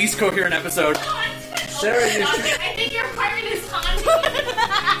is the least coherent episode. Sarah, I think your pirate is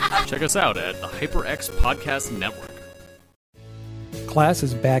haunted. Check us out at the HyperX Podcast Network. Class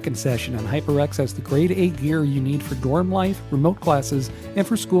is back in session, and HyperX has the grade A gear you need for dorm life, remote classes, and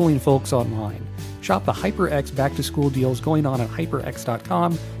for schooling folks online. Shop the HyperX back-to-school deals going on at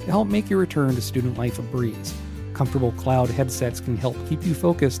hyperx.com to help make your return to student life a breeze. Comfortable cloud headsets can help keep you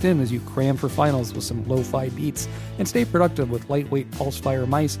focused in as you cram for finals with some lo-fi beats, and stay productive with lightweight pulse-fire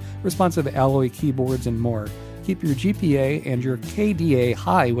mice, responsive alloy keyboards, and more. Keep your GPA and your KDA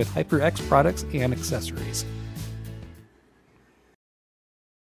high with HyperX products and accessories.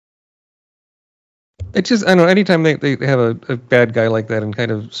 It's just, I don't know, anytime they have a bad guy like that and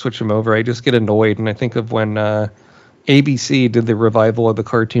kind of switch him over, I just get annoyed. And I think of when ABC did the revival of the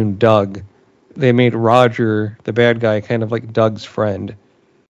cartoon Doug. They made Roger, the bad guy, kind of like Doug's friend.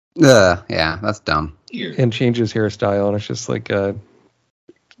 Yeah, that's dumb. And changed his hairstyle, and it's just like, it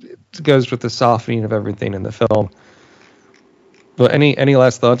goes with the softening of everything in the film. But any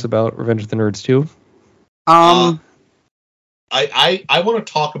last thoughts about Revenge of the Nerds 2? I want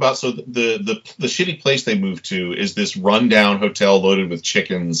to talk about, so the shitty place they moved to is this rundown hotel loaded with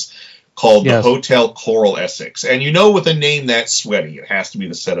chickens called the Hotel Coral Essex. And you know, with a name that sweaty, it has to be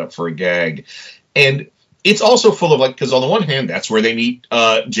the setup for a gag. And it's also full of, like, because on the one hand, that's where they meet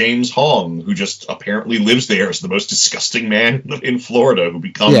James Hong, who just apparently lives there as the most disgusting man in Florida, who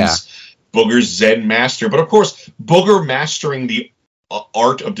becomes Booger's Zen master. But of course, Booger mastering the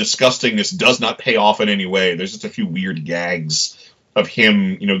art of disgustingness does not pay off in any way. There's just a few weird gags of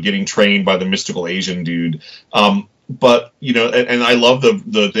him, getting trained by the mystical Asian dude. But, and I love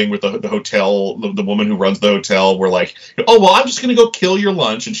the thing with the hotel, the woman who runs the hotel, where like, oh, well, I'm just going to go kill your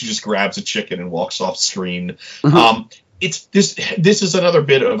lunch. And she just grabs a chicken and walks off screen. Mm-hmm. It's this is another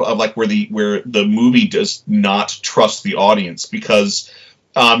bit of like where the movie does not trust the audience, because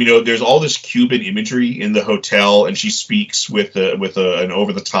there's all this Cuban imagery in the hotel, and she speaks with an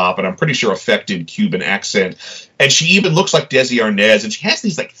over the top, and I'm pretty sure affected Cuban accent, and she even looks like Desi Arnaz, and she has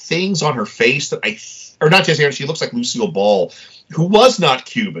these like things on her face that not Desi Arnaz, she looks like Lucille Ball, who was not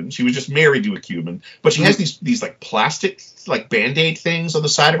Cuban. She was just married to a Cuban, but she has these like plastic like Band-Aid things on the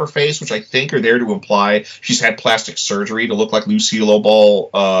side of her face, which I think are there to imply she's had plastic surgery to look like Lucille Ball,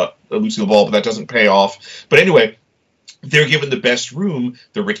 but that doesn't pay off. But anyway, they're given the best room,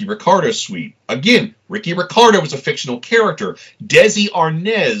 the Ricky Ricardo suite. Again, Ricky Ricardo was a fictional character. Desi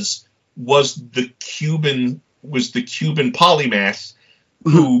Arnaz was the Cuban polymath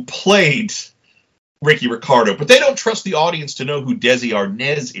who played Ricky Ricardo. But they don't trust the audience to know who Desi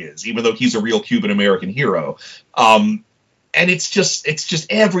Arnaz is, even though he's a real Cuban American hero. And it's just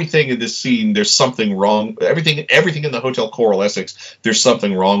everything in this scene. There's something wrong. Everything in the Hotel Coral Essex, there's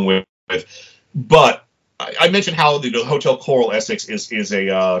something wrong with. But I mentioned how the Hotel Coral Essex is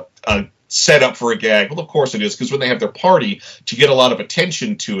a setup for a gag. Well, of course it is, because when they have their party, to get a lot of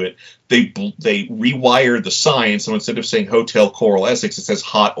attention to it, they rewired the sign, so instead of saying Hotel Coral Essex, it says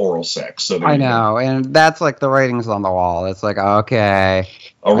hot oral sex. So I know, and that's like the writings on the wall. It's like, okay,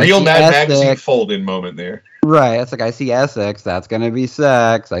 a real Mad Magazine fold-in moment there. Right, it's like, I see Essex, that's going to be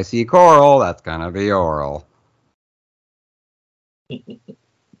sex. I see Coral, that's going to be oral.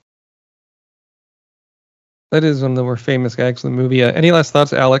 That is one of the more famous gags in the movie. Any last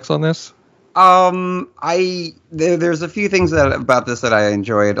thoughts, Alex, on this? There's a few things about this that I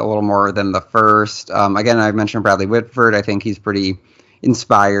enjoyed a little more than the first. Again, I mentioned Bradley Whitford. I think he's pretty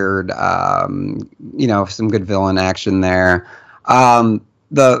inspired. Some good villain action there.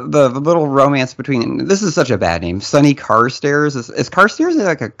 The little romance between, this is such a bad name, Sonny Carstairs. Is Carstairs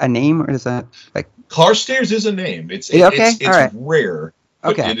like a name, or is that like? Carstairs is a name. It's right. rare,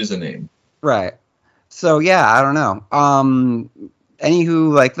 but okay. It is a name. Right. So yeah, I don't know.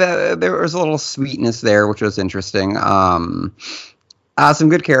 Anywho, like there was a little sweetness there, which was interesting. Some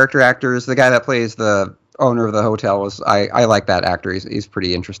good character actors. The guy that plays the owner of the hotel I like that actor. He's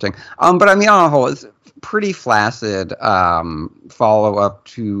pretty interesting. But I mean, on the whole, it's pretty flaccid follow up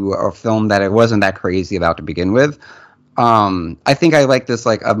to a film that it wasn't that crazy about to begin with. I think I like this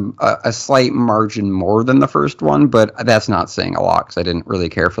like a slight margin more than the first one, but that's not saying a lot because I didn't really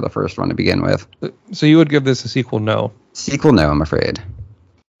care for the first one to begin with. So you would give this a sequel? No. Sequel? No, I'm afraid.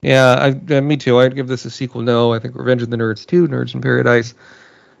 Yeah, me too. I'd give this a sequel. No, I think Revenge of the Nerds 2, Nerds in Paradise.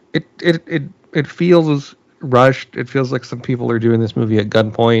 It feels rushed. It feels like some people are doing this movie at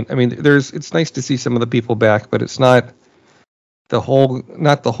gunpoint. I mean, it's nice to see some of the people back, but it's not the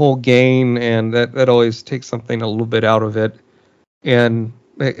whole game, and that always takes something a little bit out of it. And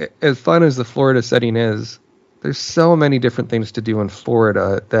as fun as the Florida setting is, there's so many different things to do in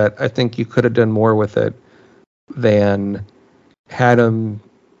Florida that I think you could have done more with it than had them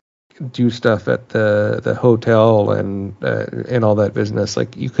do stuff at the hotel and all that business.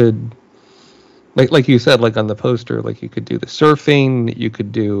 Like you could, like you said, like on the poster, like you could do the surfing, you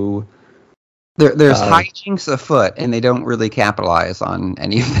could do. There's hijinks afoot, and they don't really capitalize on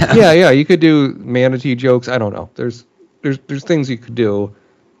any of that. Yeah, you could do manatee jokes. I don't know. There's things you could do.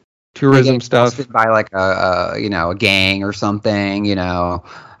 Tourism stuff by like a gang or something.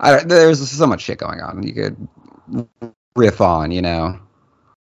 There's so much shit going on. You could riff on.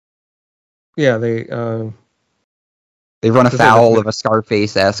 Yeah, they run afoul of a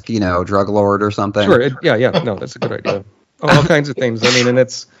Scarface-esque, drug lord or something. Sure. No, that's a good idea. All kinds of things. I mean, and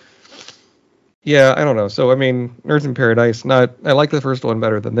it's. Yeah, I don't know. So, I mean, Nerds in Paradise, I like the first one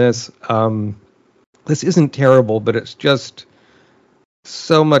better than this. This isn't terrible, but it's just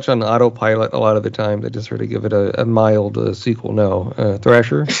so much on autopilot a lot of the time that just sort of give it a mild sequel. No.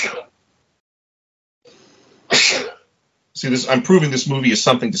 Thrasher? See, I'm proving this movie is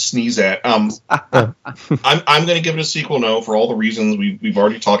something to sneeze at. I'm going to give it a sequel no for all the reasons we've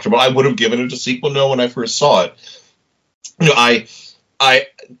already talked about. I would have given it a sequel no when I first saw it.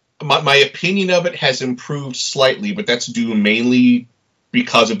 My opinion of it has improved slightly, but that's due mainly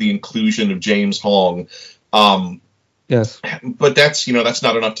because of the inclusion of James Hong. Yes. But that's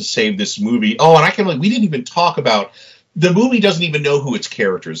not enough to save this movie. Oh, and we didn't even talk about the movie doesn't even know who its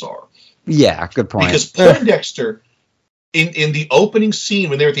characters are. Yeah, good point. Because Poindexter, in the opening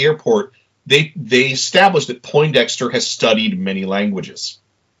scene when they're at the airport, they established that Poindexter has studied many languages.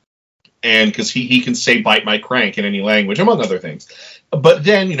 And because he can say "bite my crank" in any language, among other things. But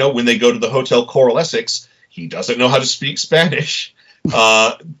then, when they go to the Hotel Coral Essex, he doesn't know how to speak Spanish.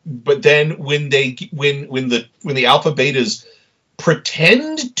 But then when the Alpha Betas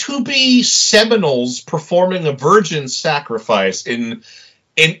pretend to be Seminoles performing a virgin sacrifice in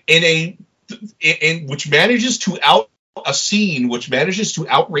which manages to out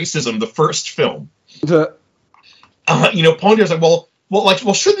racism the first film. Poindexter's like,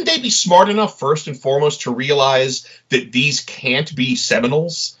 well, shouldn't they be smart enough first and foremost to realize that these can't be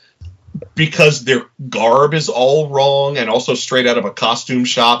Seminoles because their garb is all wrong and also straight out of a costume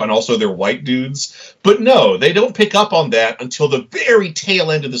shop and also they're white dudes? But no, they don't pick up on that until the very tail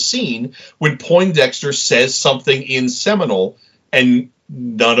end of the scene when Poindexter says something in Seminole and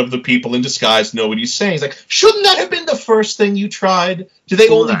none of the people in disguise know what he's saying. He's like, shouldn't that have been the first thing you tried? Do they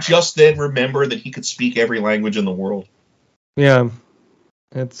only just then remember that he could speak every language in the world? Yeah.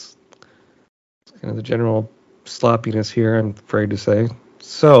 It's kind of the general sloppiness here, I'm afraid to say.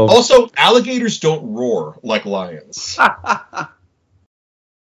 So also, alligators don't roar like lions.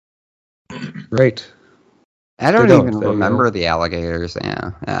 Right. I don't even remember the alligators.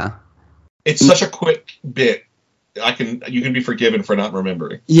 Yeah. It's such a quick bit. You can be forgiven for not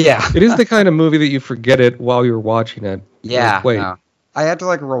remembering. Yeah. It is the kind of movie that you forget it while you're watching it. Yeah. Like, wait. No. I had to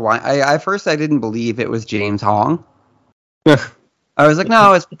rewind. At first I didn't believe it was James Hong. I was like,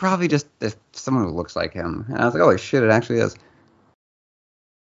 no, it's probably just someone who looks like him. And I was like, holy shit, it actually is.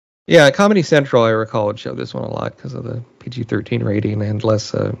 Yeah, Comedy Central, I recall, would show this one a lot because of the PG-13 rating and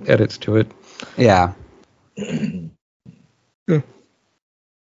less edits to it. Yeah.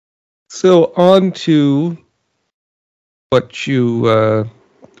 So on to what you're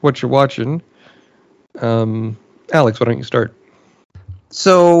watching. Alex, why don't you start?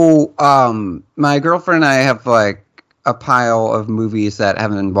 So my girlfriend and I have a pile of movies that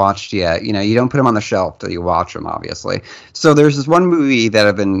haven't been watched yet. You don't put them on the shelf till you watch them, obviously. So there's this one movie that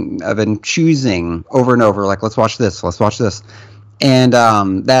I've been choosing over and over. Like, let's watch this. And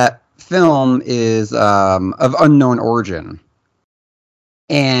that film is of unknown origin.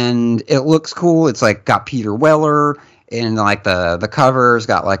 And it looks cool. It's got Peter Weller, and the cover's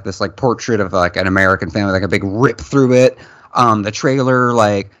got this portrait of an American family, a big rip through it. The trailer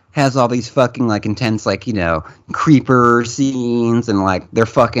has all these fucking like intense like, you know, creeper scenes, and like their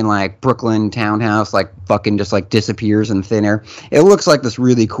fucking like Brooklyn townhouse like fucking just like disappears in thin air. It looks like this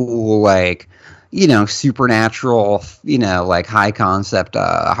really cool like, you know, supernatural, you know, like high concept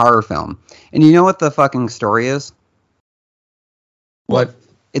horror film. And you know what the fucking story is? What?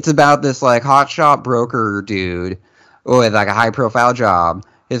 It's about this like hotshot broker dude with like a high profile job.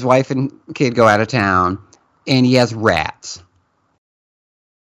 His wife and kid go out of town, and he has rats.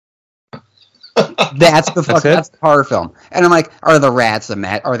 That's the horror film. And I'm like, are the rats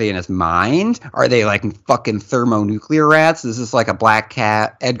are they in his mind? Are they like fucking thermonuclear rats? Is this like a Black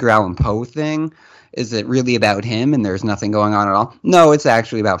Cat, Edgar Allan Poe thing? Is it really about him and there's nothing going on at all? No, it's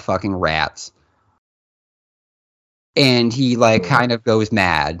actually about fucking rats. And he like kind of goes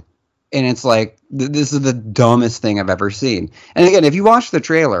mad. And it's like, this is the dumbest thing I've ever seen. And again, if you watch the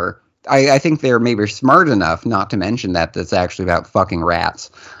trailer, I think they're maybe smart enough not to mention that it's actually about fucking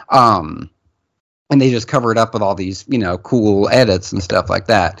rats. And they just cover it up with all these, you know, cool edits and stuff like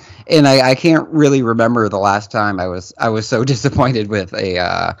that. And I can't really remember the last time I was so disappointed with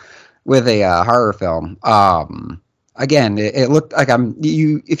a horror film. Again, it looked like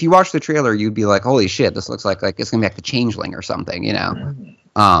if you watch the trailer, you'd be like, holy shit, this looks like it's gonna be like The Changeling or something, you know.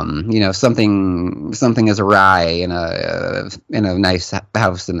 You know, something is awry in a nice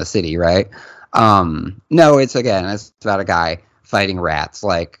house in the city, right? No, it's about a guy fighting rats,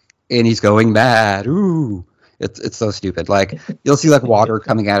 like, and he's going mad. Ooh, it's so stupid. Like, you'll see like water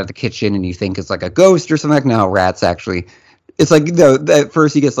coming out of the kitchen, and you think it's like a ghost or something. Like, no, rats actually. It's like, at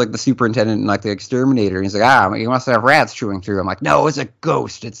first he gets like the superintendent and like the exterminator, and he's like, he wants to have rats chewing through. I'm like, no, it's a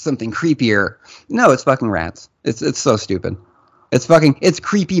ghost. It's something creepier. No, it's fucking rats. It's so stupid. It's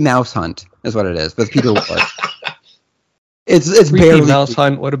Creepy Mouse Hunt is what it is with Peter Lorre. It's Creepy barely Mouse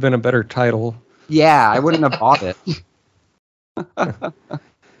Hunt would have been a better title. Yeah, I wouldn't have bought it.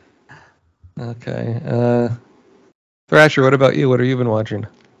 Okay. Thrasher, what about you? What have you been watching?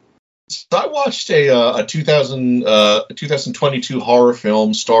 So I watched a 2022 horror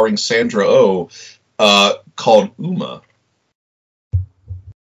film starring Sandra Oh called Uma.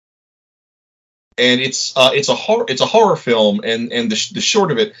 And it's a horror film, and the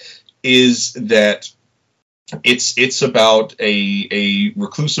short of it is that it's about a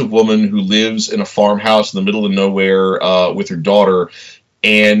reclusive woman who lives in a farmhouse in the middle of nowhere with her daughter,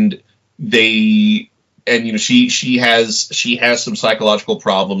 and she has some psychological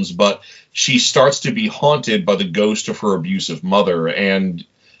problems, but she starts to be haunted by the ghost of her abusive mother. And,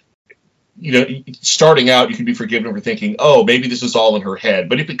 you know, starting out, you can be forgiven for thinking, oh, maybe this is all in her head,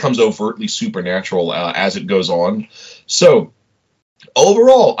 but it becomes overtly supernatural as it goes on. So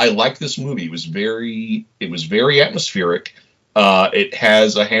overall, I like this movie. It was very atmospheric. It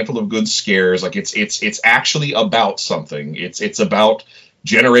has a handful of good scares. Like, it's actually about something. It's about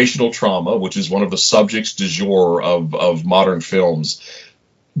generational trauma, which is one of the subjects du jour of modern films.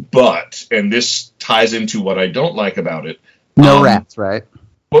 But, and this ties into what I don't like about it. No rats, right?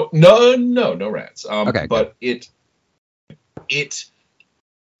 Well, no rats. Okay. But it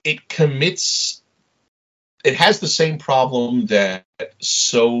commits. It has the same problem that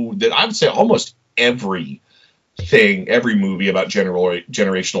I would say almost every movie about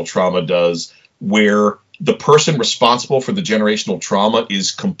generational trauma does, where the person responsible for the generational trauma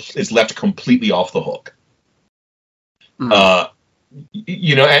is left completely off the hook.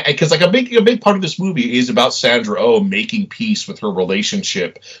 You know, because like a big part of this movie is about Sandra Oh making peace with her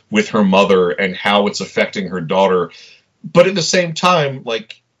relationship with her mother and how it's affecting her daughter. But at the same time,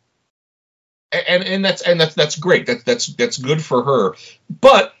 like, and that's great. That's good for her.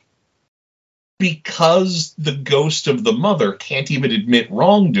 But because the ghost of the mother can't even admit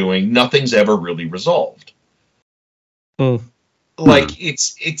wrongdoing, nothing's ever really resolved. Like,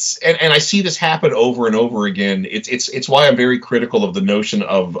 and I see this happen over and over again. It's why I'm very critical of the notion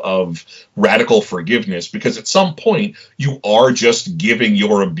of radical forgiveness, because at some point you are just giving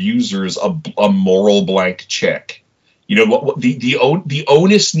your abusers a moral blank check. You know, what the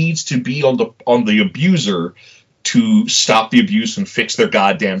onus needs to be on the abuser to stop the abuse and fix their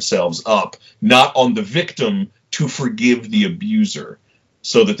goddamn selves up, not on the victim to forgive the abuser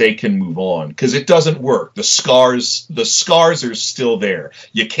so that they can move on. Because it doesn't work. The scars are still there.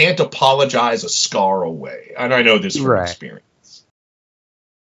 You can't apologize a scar away. And I know this from experience.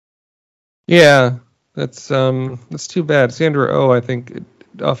 Yeah, that's too bad. Sandra Oh, I think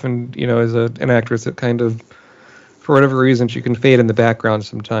often, you know, is an actress that kind of, for whatever reason, she can fade in the background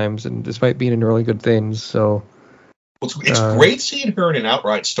sometimes, and despite being in really good things, so. Well, it's great seeing her in an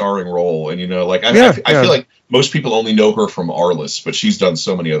outright starring role, and, you know, like, I feel like most people only know her from Arliss, but she's done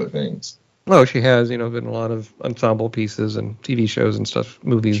so many other things. Oh, she has, been in a lot of ensemble pieces and TV shows and stuff,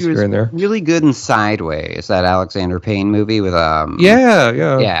 movies here and there. Really good in Sideways, that Alexander Payne movie with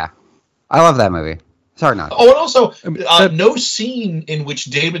Yeah. I love that movie. It's hard not. Oh, and also, no scene in which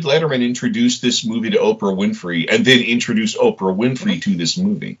David Letterman introduced this movie to Oprah Winfrey and then introduced Oprah Winfrey to this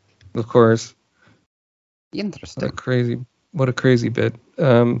movie. Of course. Interesting. What a crazy bit.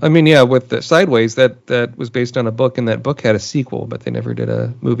 With the Sideways, that was based on a book, and that book had a sequel, but they never did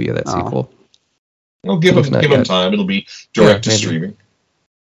a movie of that sequel. Well, give them time. It'll be direct to streaming.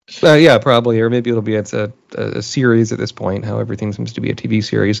 Probably, or maybe it'll be a series at this point. How everything seems to be a TV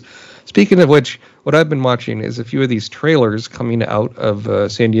series. Speaking of which, what I've been watching is a few of these trailers coming out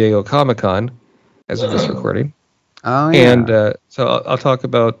of San Diego Comic-Con as of this recording. Oh yeah. And so I'll talk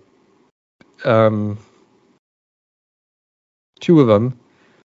about two of them.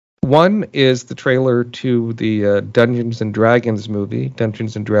 One is the trailer to the Dungeons and Dragons movie,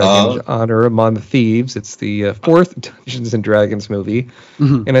 Dungeons and Dragons Honor Among the Thieves. It's the fourth Dungeons and Dragons movie.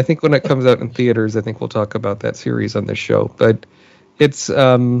 Mm-hmm. And I think when it comes out in theaters, I think we'll talk about that series on this show. But it's,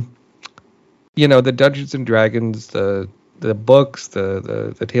 the Dungeons and Dragons, the books,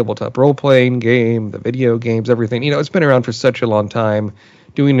 the tabletop role-playing game, the video games, everything. It's been around for such a long time.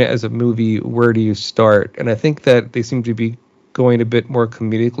 Doing it as a movie, where do you start? And I think that they seem to be going a bit more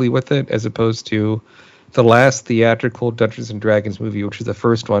comedically with it, as opposed to the last theatrical Dungeons and Dragons movie, which was the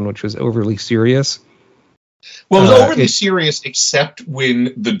first one, which was overly serious. Well, it was overly serious, except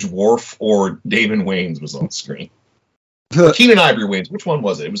when the dwarf or Damon Wayans was on screen. Or Keenan Ivory Wayans. Which one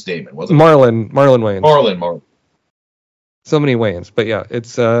was it? It was Damon, wasn't it? Marlon Wayans. Marlon. So many Wayans, but yeah,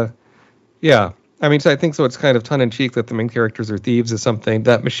 it's so I think so. It's kind of tongue in cheek that the main characters are thieves is something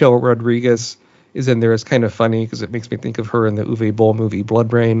that Michelle Rodriguez is in there is kind of funny because it makes me think of her in the Uwe Boll movie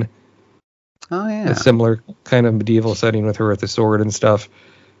Blood Rain. Oh yeah, a similar kind of medieval setting with her with the sword and stuff.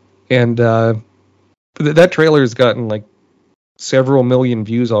 And that trailer has gotten like several million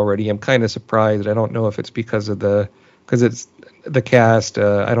views already. I'm kind of surprised. I don't know if it's because it's the cast.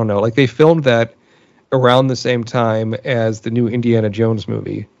 I don't know. Like they filmed that around the same time as the new Indiana Jones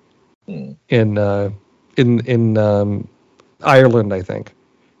movie in Ireland, I think.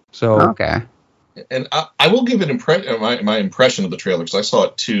 So okay. And I will give my impression of the trailer, because I saw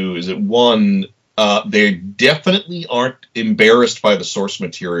it too, is that one, they definitely aren't embarrassed by the source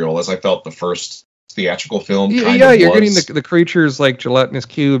material, as I felt the first theatrical film you're getting the creatures like gelatinous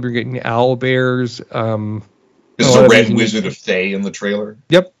cube, you're getting owl bears. There's a red wizard of Thay in the trailer.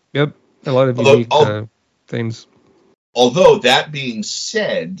 Yep. A lot of unique things. Although, that being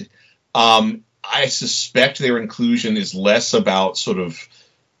said, I suspect their inclusion is less about sort of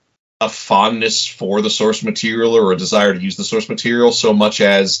a fondness for the source material or a desire to use the source material, so much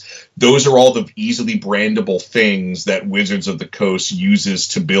as those are all the easily brandable things that Wizards of the Coast uses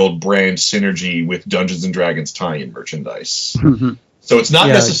to build brand synergy with Dungeons and Dragons tie-in merchandise. Mm-hmm. So it's not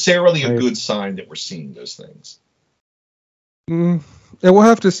necessarily a good sign that we're seeing those things. We'll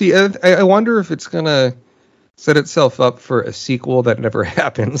have to see. I wonder if it's going to set itself up for a sequel that never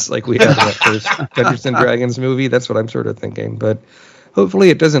happens, like we had in that first Dungeons and Dragons movie. That's what I'm sort of thinking, but hopefully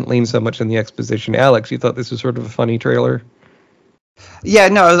it doesn't lean so much in the exposition. Alex, you thought this was sort of a funny trailer? Yeah,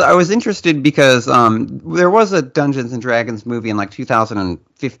 no, I was interested because there was a Dungeons and Dragons movie in like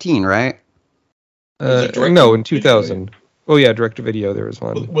 2015, right? No, in 2000. Oh yeah, direct-to-video, there was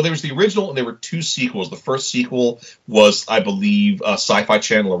one. Well, there was the original, and there were two sequels. The first sequel was, I believe, a Sci-Fi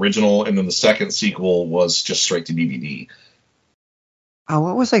Channel original, and then the second sequel was just straight to DVD. Oh,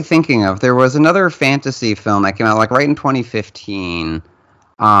 what was I thinking of? There was another fantasy film that came out like right in 2015.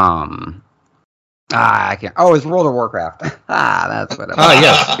 I can't. Oh, it was World of Warcraft. That's what it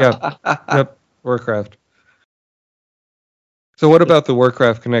was. Yep, Warcraft. So what about the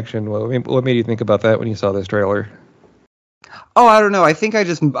Warcraft connection? What made you think about that when you saw this trailer? Oh, I don't know. I think I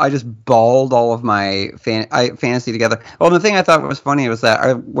just balled all of my fantasy together. Well, the thing I thought was funny was that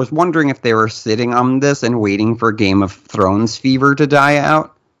I was wondering if they were sitting on this and waiting for Game of Thrones fever to die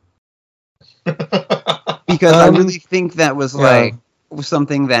out. Because I really think that was like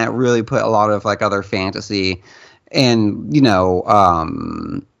something that really put a lot of like other fantasy and,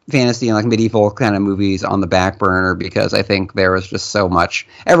 fantasy and like medieval kind of movies on the back burner, because I think there was just so much.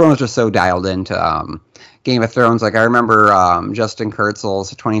 Everyone was just so dialed into Game of Thrones. Like I remember Justin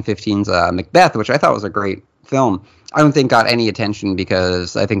Kurzel's 2015's Macbeth, which I thought was a great film. I don't think got any attention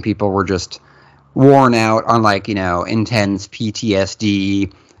because I think people were just worn out on like, intense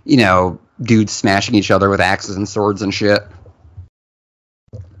PTSD, dudes smashing each other with axes and swords and shit.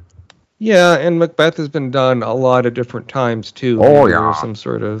 Yeah, and Macbeth has been done a lot of different times too. Oh, There was some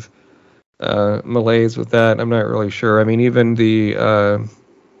sort of malaise with that. I'm not really sure. I mean, even the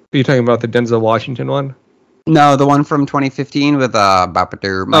Are you talking about the Denzel Washington one? No, the one from 2015 with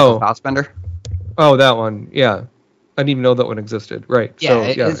Michael Fassbender. Oh, that one. Yeah. I didn't even know that one existed. Right. Yeah,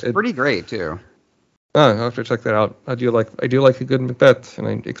 it's pretty great too. I'll have to check that out. I do like a good Macbeth, and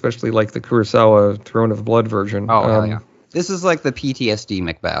I especially like the Kurosawa Throne of Blood version. Oh, hell yeah. This is like the PTSD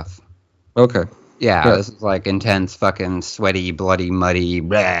Macbeth. Okay. Yeah, this is like intense, fucking sweaty, bloody, muddy.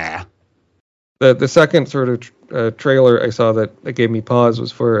 Blah. The second sort of trailer I saw that gave me pause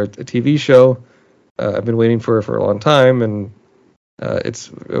was for a TV show. I've been waiting for it for a long time, and it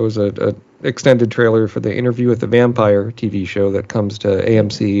was a extended trailer for the Interview with the Vampire TV show that comes to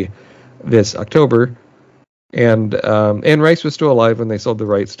AMC this October. And Anne Rice was still alive when they sold the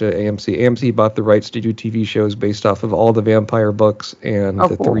rights to AMC. AMC bought the rights to do TV shows based off of all the vampire books and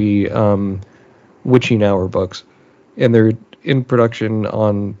three Witching Hour books. And they're in production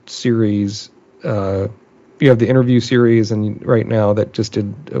on series. You have the Interview series, and right now that just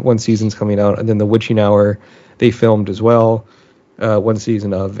did one season's coming out. And then the Witching Hour they filmed as well. One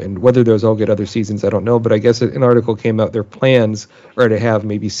season of, and whether those all get other seasons, I don't know. But I guess an article came out. Their plans are to have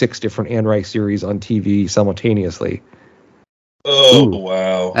maybe 6 different Anne Rice series on TV simultaneously. Oh,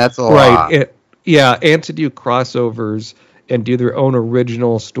 wow. That's a lot. Right. And to do crossovers and do their own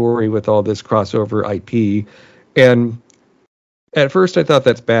original story with all this crossover IP. And at first I thought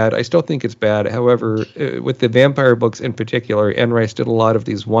that's bad. I still think it's bad. However, with the vampire books in particular, Anne Rice did a lot of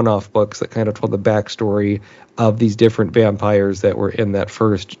these one-off books that kind of told the backstory of these different vampires that were in that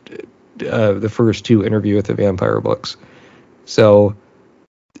the first 2 Interview with the Vampire books. So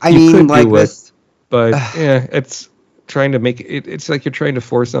you could do it, but it's trying to make it. It's like you're trying to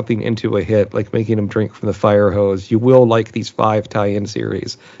force something into a hit, like making them drink from the fire hose. You will like these 5 tie-in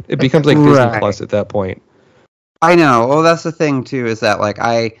series. It becomes like Disney Plus at that point. I know. Well, that's the thing too, is that like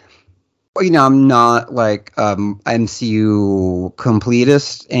I'm not like MCU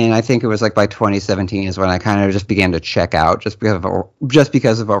completist, and I think it was like by 2017 is when I kind of just began to check out just because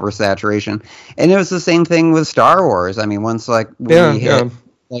of oversaturation. And it was the same thing with Star Wars. I mean, once like we hit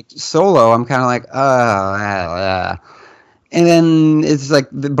like Solo, I'm kind of like and then it's like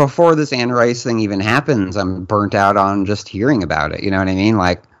before this Anne Rice thing even happens, I'm burnt out on just hearing about it. You know what I mean?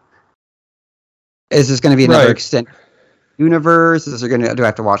 Like, is this going to be another extended universe? Do I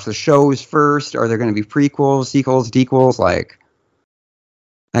have to watch the shows first? Are there going to be prequels, sequels, dequels? Like,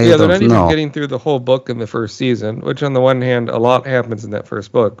 they're not even getting through the whole book in the first season. Which, on the one hand, a lot happens in that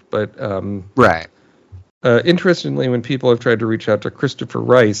first book, but interestingly, when people have tried to reach out to Christopher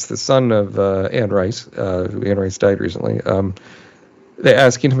Rice, the son of Anne Rice, who Anne Rice died recently, they're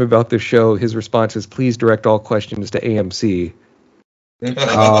asking him about the show. His response is, "Please direct all questions to AMC."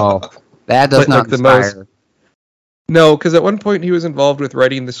 Oh. That does not inspire. No, because at one point he was involved with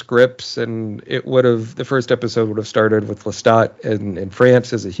writing the scripts, and the first episode would have started with Lestat in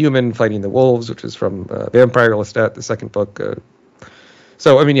France as a human fighting the wolves, which is from Vampire Lestat, the second book.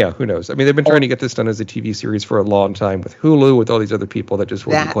 So, I mean, who knows? I mean, they've been trying to get this done as a TV series for a long time with Hulu, with all these other people that just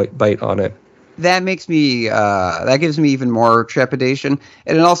wouldn't quite bite on it. That makes me, that gives me even more trepidation.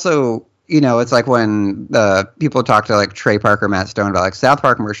 And it also, it's like when people talk to like Trey Parker, Matt Stone about like South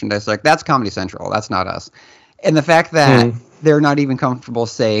Park merchandise, like that's Comedy Central, that's not us. And the fact that they're not even comfortable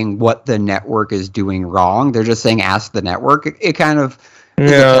saying what the network is doing wrong, they're just saying ask the network. It kind of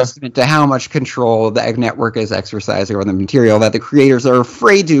is a testament to how much control the network is exercising over the material, that the creators are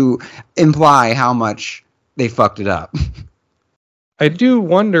afraid to imply how much they fucked it up. I do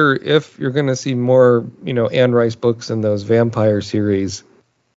wonder if you're going to see more, Anne Rice books in those vampire series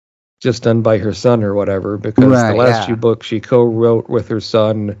just done by her son or whatever, because the last 2 books she co-wrote with her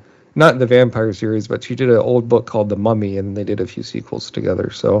son, not in the vampire series, but she did an old book called The Mummy, and they did a few sequels together.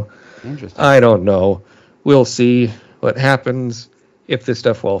 So I don't know. We'll see what happens, if this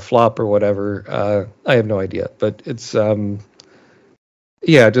stuff will flop or whatever. I have no idea, but it's just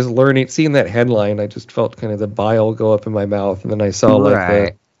seeing that headline, I just felt kind of the bile go up in my mouth, and then I saw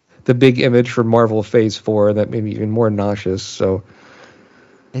like the big image for Marvel Phase 4, that made me even more nauseous. So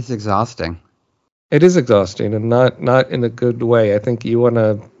it's exhausting. It is exhausting, and not in a good way. I think you want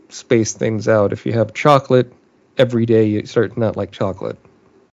to space things out. If you have chocolate every day, you start to not like chocolate.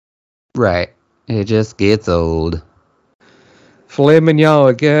 Right. It just gets old. Filet mignon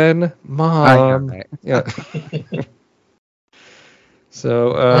again, Mom. Right. Yeah.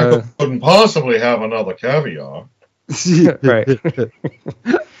 So I couldn't possibly have another caviar. Right.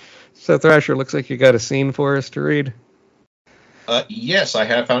 So Thrasher, looks like you got a scene for us to read. Yes, I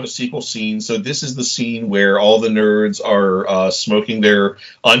have found a sequel scene. So this is the scene where all the nerds are smoking their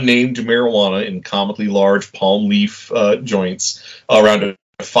unnamed marijuana in comically large palm leaf joints around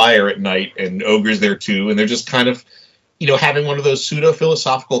a fire at night, and Ogre's there too, and they're just kind of, having one of those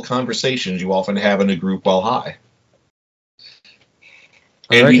pseudo-philosophical conversations you often have in a group while high.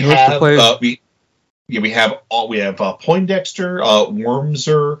 And we have Poindexter,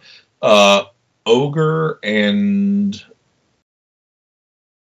 Wormser, Ogre, and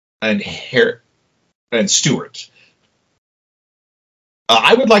Stewart.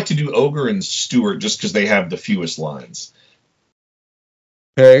 I would like to do Ogre and Stewart just because they have the fewest lines.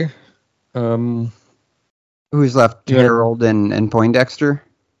 Okay. Who's left? Harold and Poindexter?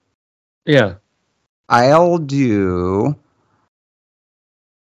 Yeah. I'll do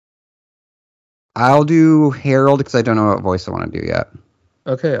Harold because I don't know what voice I want to do yet.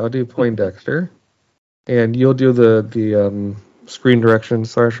 Okay, I'll do Poindexter. And you'll do the screen direction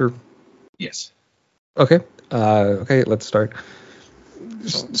Thrasher? Yes. Okay. Okay, let's start.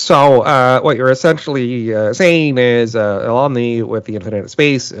 So, what you're essentially saying is, along with the infinite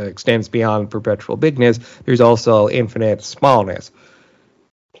space extends beyond perpetual bigness, there's also infinite smallness.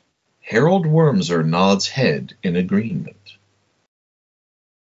 Harold Wormser nods head in agreement.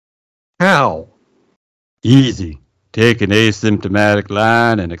 How? Easy. Take an asymptomatic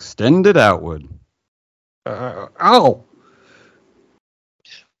line and extend it outward. Ow!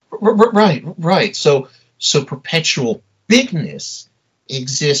 Right. So perpetual bigness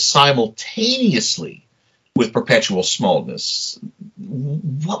exists simultaneously with perpetual smallness.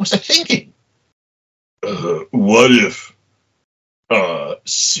 What was I thinking? What if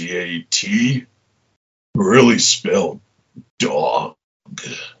CAT really spelled dog?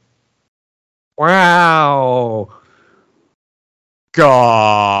 Wow.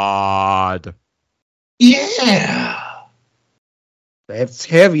 God. Yeah. That's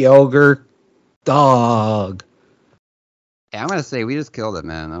heavy, Ogre. Dog. Yeah, I'm going to say we just killed it,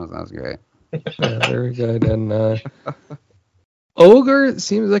 man. That was great. Yeah, very good. And Ogre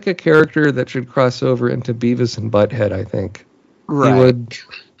seems like a character that should cross over into Beavis and Butthead, I think. Right.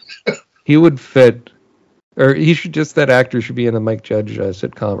 He would fit, or that actor should be in a Mike Judge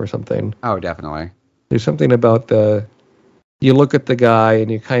sitcom or something. Oh, definitely. There's something about you look at the guy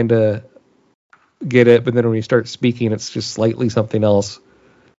and you kind of get it, but then when you start speaking, it's just slightly something else.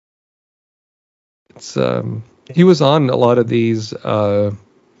 It's he was on a lot of these, I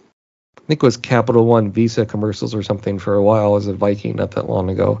think it was Capital One Visa commercials or something for a while as a Viking not that long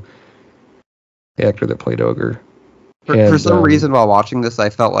ago. The actor that played Ogre. For some reason, while watching this, I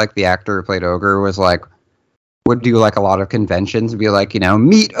felt like the actor who played Ogre would do a lot of conventions and be like,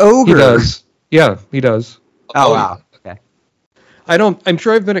 meet Ogre. He does. Yeah, he does. Oh, wow. Okay. I'm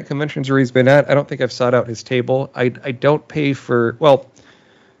sure I've been at conventions where he's been at. I don't think I've sought out his table. I don't pay for,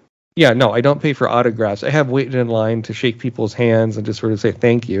 I don't pay for autographs. I have waited in line to shake people's hands and just sort of say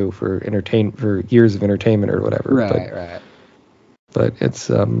thank you for years of entertainment or whatever. Right. But it's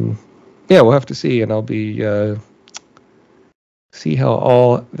we'll have to see, and I'll be see how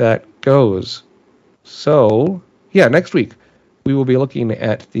all that goes. So next week we will be looking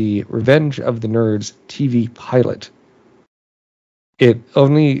at the Revenge of the Nerds TV pilot. It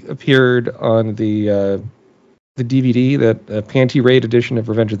only appeared on the DVD, that Panty Raid edition of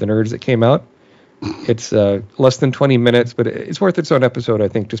Revenge of the Nerds that came out. It's less than 20 minutes, but it's worth its own episode, I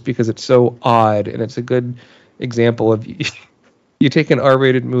think, just because it's so odd, and it's a good example of you take an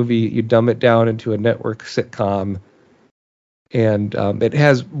R-rated movie, you dumb it down into a network sitcom, and it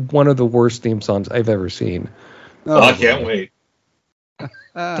has one of the worst theme songs I've ever seen. Oh, I can't wait.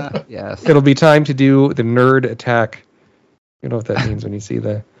 Yes. It'll be time to do the Nerd Attack. You know what that means when you see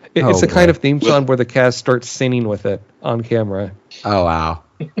the... It's the kind of theme song where the cast starts singing with it on camera. Oh, wow.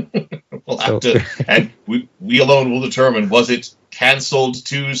 We'll have to... And we alone will determine, was it canceled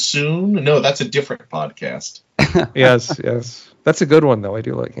too soon? No, that's a different podcast. Yes. That's a good one, though. I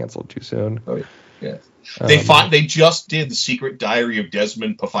do like Canceled Too Soon. Oh, yes. They just did The Secret Diary of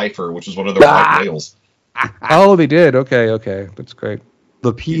Desmond Pfeiffer, which is one of the white whales. Oh, they did. Okay. That's great.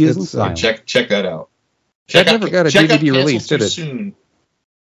 The P is silent. Check that out. That never got a DVD release, did it? Soon.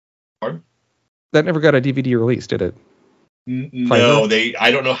 Pardon? That never got a DVD release, did it? No,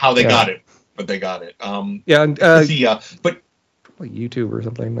 I don't know how they got it, but they got it. But probably YouTube or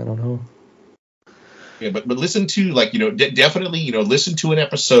something. I don't know. Yeah, but listen to definitely listen to an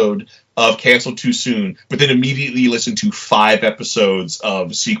episode of Cancel Too Soon, but then immediately listen to 5 episodes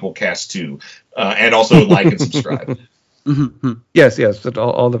of Sequel Cast 2, and also like and subscribe. Yes,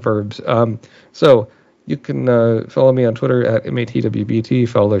 all the verbs. So you can follow me on Twitter at MATWBT.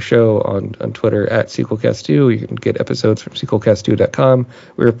 Follow the show on Twitter at SequelCast2. You can get episodes from SequelCast2.com.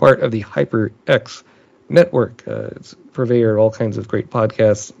 We're part of the HyperX network. It's a purveyor of all kinds of great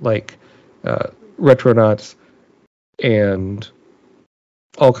podcasts like Retronauts and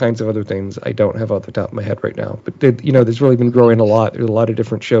all kinds of other things I don't have off the top of my head right now. But there's really been growing a lot. There's a lot of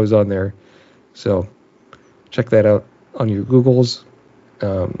different shows on there, so check that out on your Googles.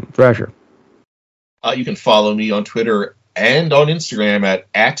 Thrasher. You can follow me on Twitter and on Instagram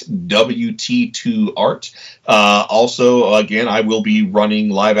at WT2Art. Also, again, I will be running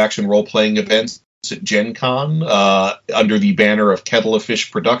live-action role-playing events at Gen Con under the banner of Kettle of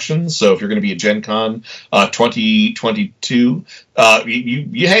Fish Productions. So if you're going to be at Gen Con 2022,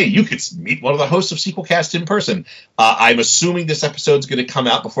 you could meet one of the hosts of Sequelcast in person. I'm assuming this episode's going to come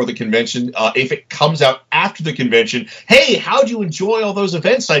out before the convention. If it comes out after the convention, hey, how'd you enjoy all those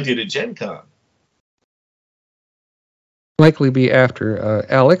events I did at Gen Con? Likely be after.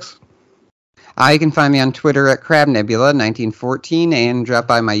 Alex? You can find me on Twitter at CrabNebula1914 and drop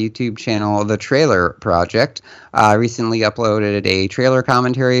by my YouTube channel, The Trailer Project. I recently uploaded a trailer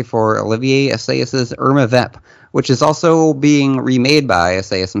commentary for Olivier Assayas' Irma Vep, which is also being remade by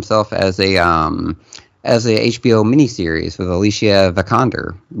Assayas himself as a HBO miniseries with Alicia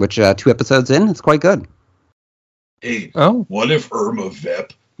Vikander, which 2 episodes in, it's quite good. Hey, what if Irma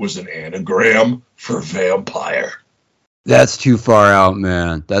Vep was an anagram for vampire? That's too far out,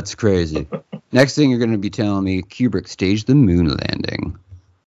 man. That's crazy. Next thing you're going to be telling me, Kubrick staged the moon landing.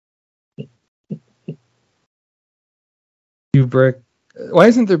 Kubrick. Why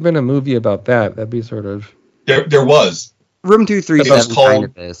hasn't there been a movie about that? That'd be sort of... There was. Room 237 kind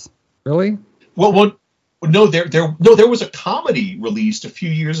of is. Really? Well, no, there was a comedy released a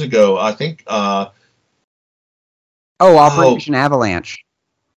few years ago. I think... Operation Avalanche.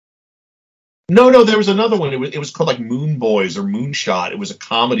 No, there was another one. It was called like Moon Boys or Moonshot. It was a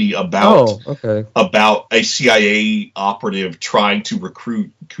comedy about a CIA operative trying to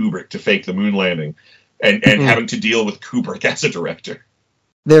recruit Kubrick to fake the moon landing and having to deal with Kubrick as a director.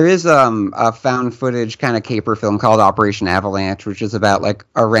 There is a found footage kind of caper film called Operation Avalanche, which is about like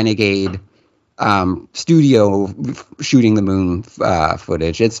a renegade studio shooting the moon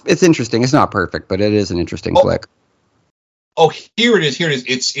footage. It's interesting. It's not perfect, but it is an interesting flick. Oh, here it is.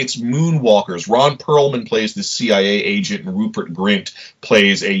 It's Moonwalkers. Ron Perlman plays the CIA agent, and Rupert Grint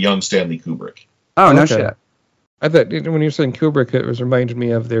plays a young Stanley Kubrick. Oh, no shit. I thought when you were saying Kubrick, it was reminded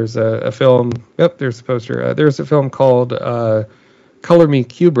me of there's a film. Yep, there's the poster. There's a film called Color Me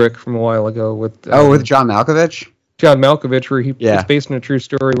Kubrick from a while ago with John Malkovich. John Malkovich, where it's based on a true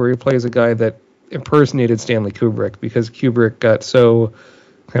story where he plays a guy that impersonated Stanley Kubrick because Kubrick got so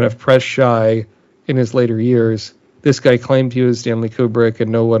kind of press shy in his later years. This guy claimed he was Stanley Kubrick,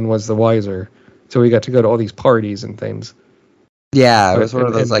 and no one was the wiser. So he got to go to all these parties and things. Yeah, it was one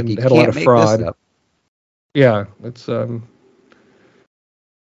of those you had a lot of fraud. Yeah, it's and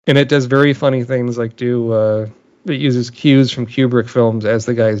it does very funny things like it uses cues from Kubrick films as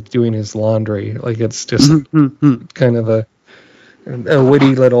the guy's doing his laundry. Like it's just kind of a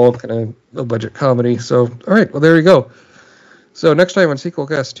witty little kind of low budget comedy. So all right, well there you go. So next time on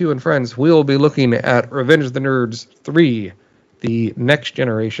Sequelcast 2 and Friends, we'll be looking at Revenge of the Nerds 3, The Next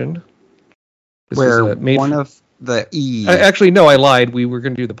Generation. Where one of the E... Actually, no, I lied. We were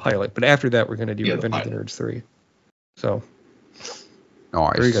going to do the pilot, but after that, we're going to do Revenge of the Nerds 3. So,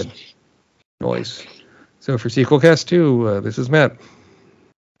 nice. Very good. Nice. So for Sequelcast 2, this is Matt.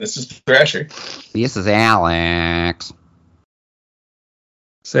 This is Thrasher. This is Alex.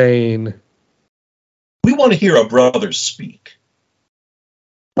 Saying... We want to hear our brothers speak.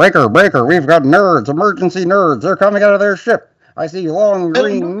 Breaker, we've got nerds, emergency nerds. They're coming out of their ship. I see long,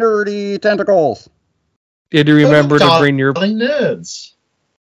 green, nerdy tentacles. Did you remember to bring your... nerds?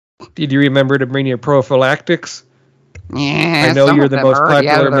 Did you remember to bring your prophylactics? Yeah, I know you're the most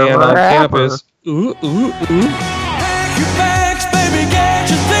popular man on campus. Ooh.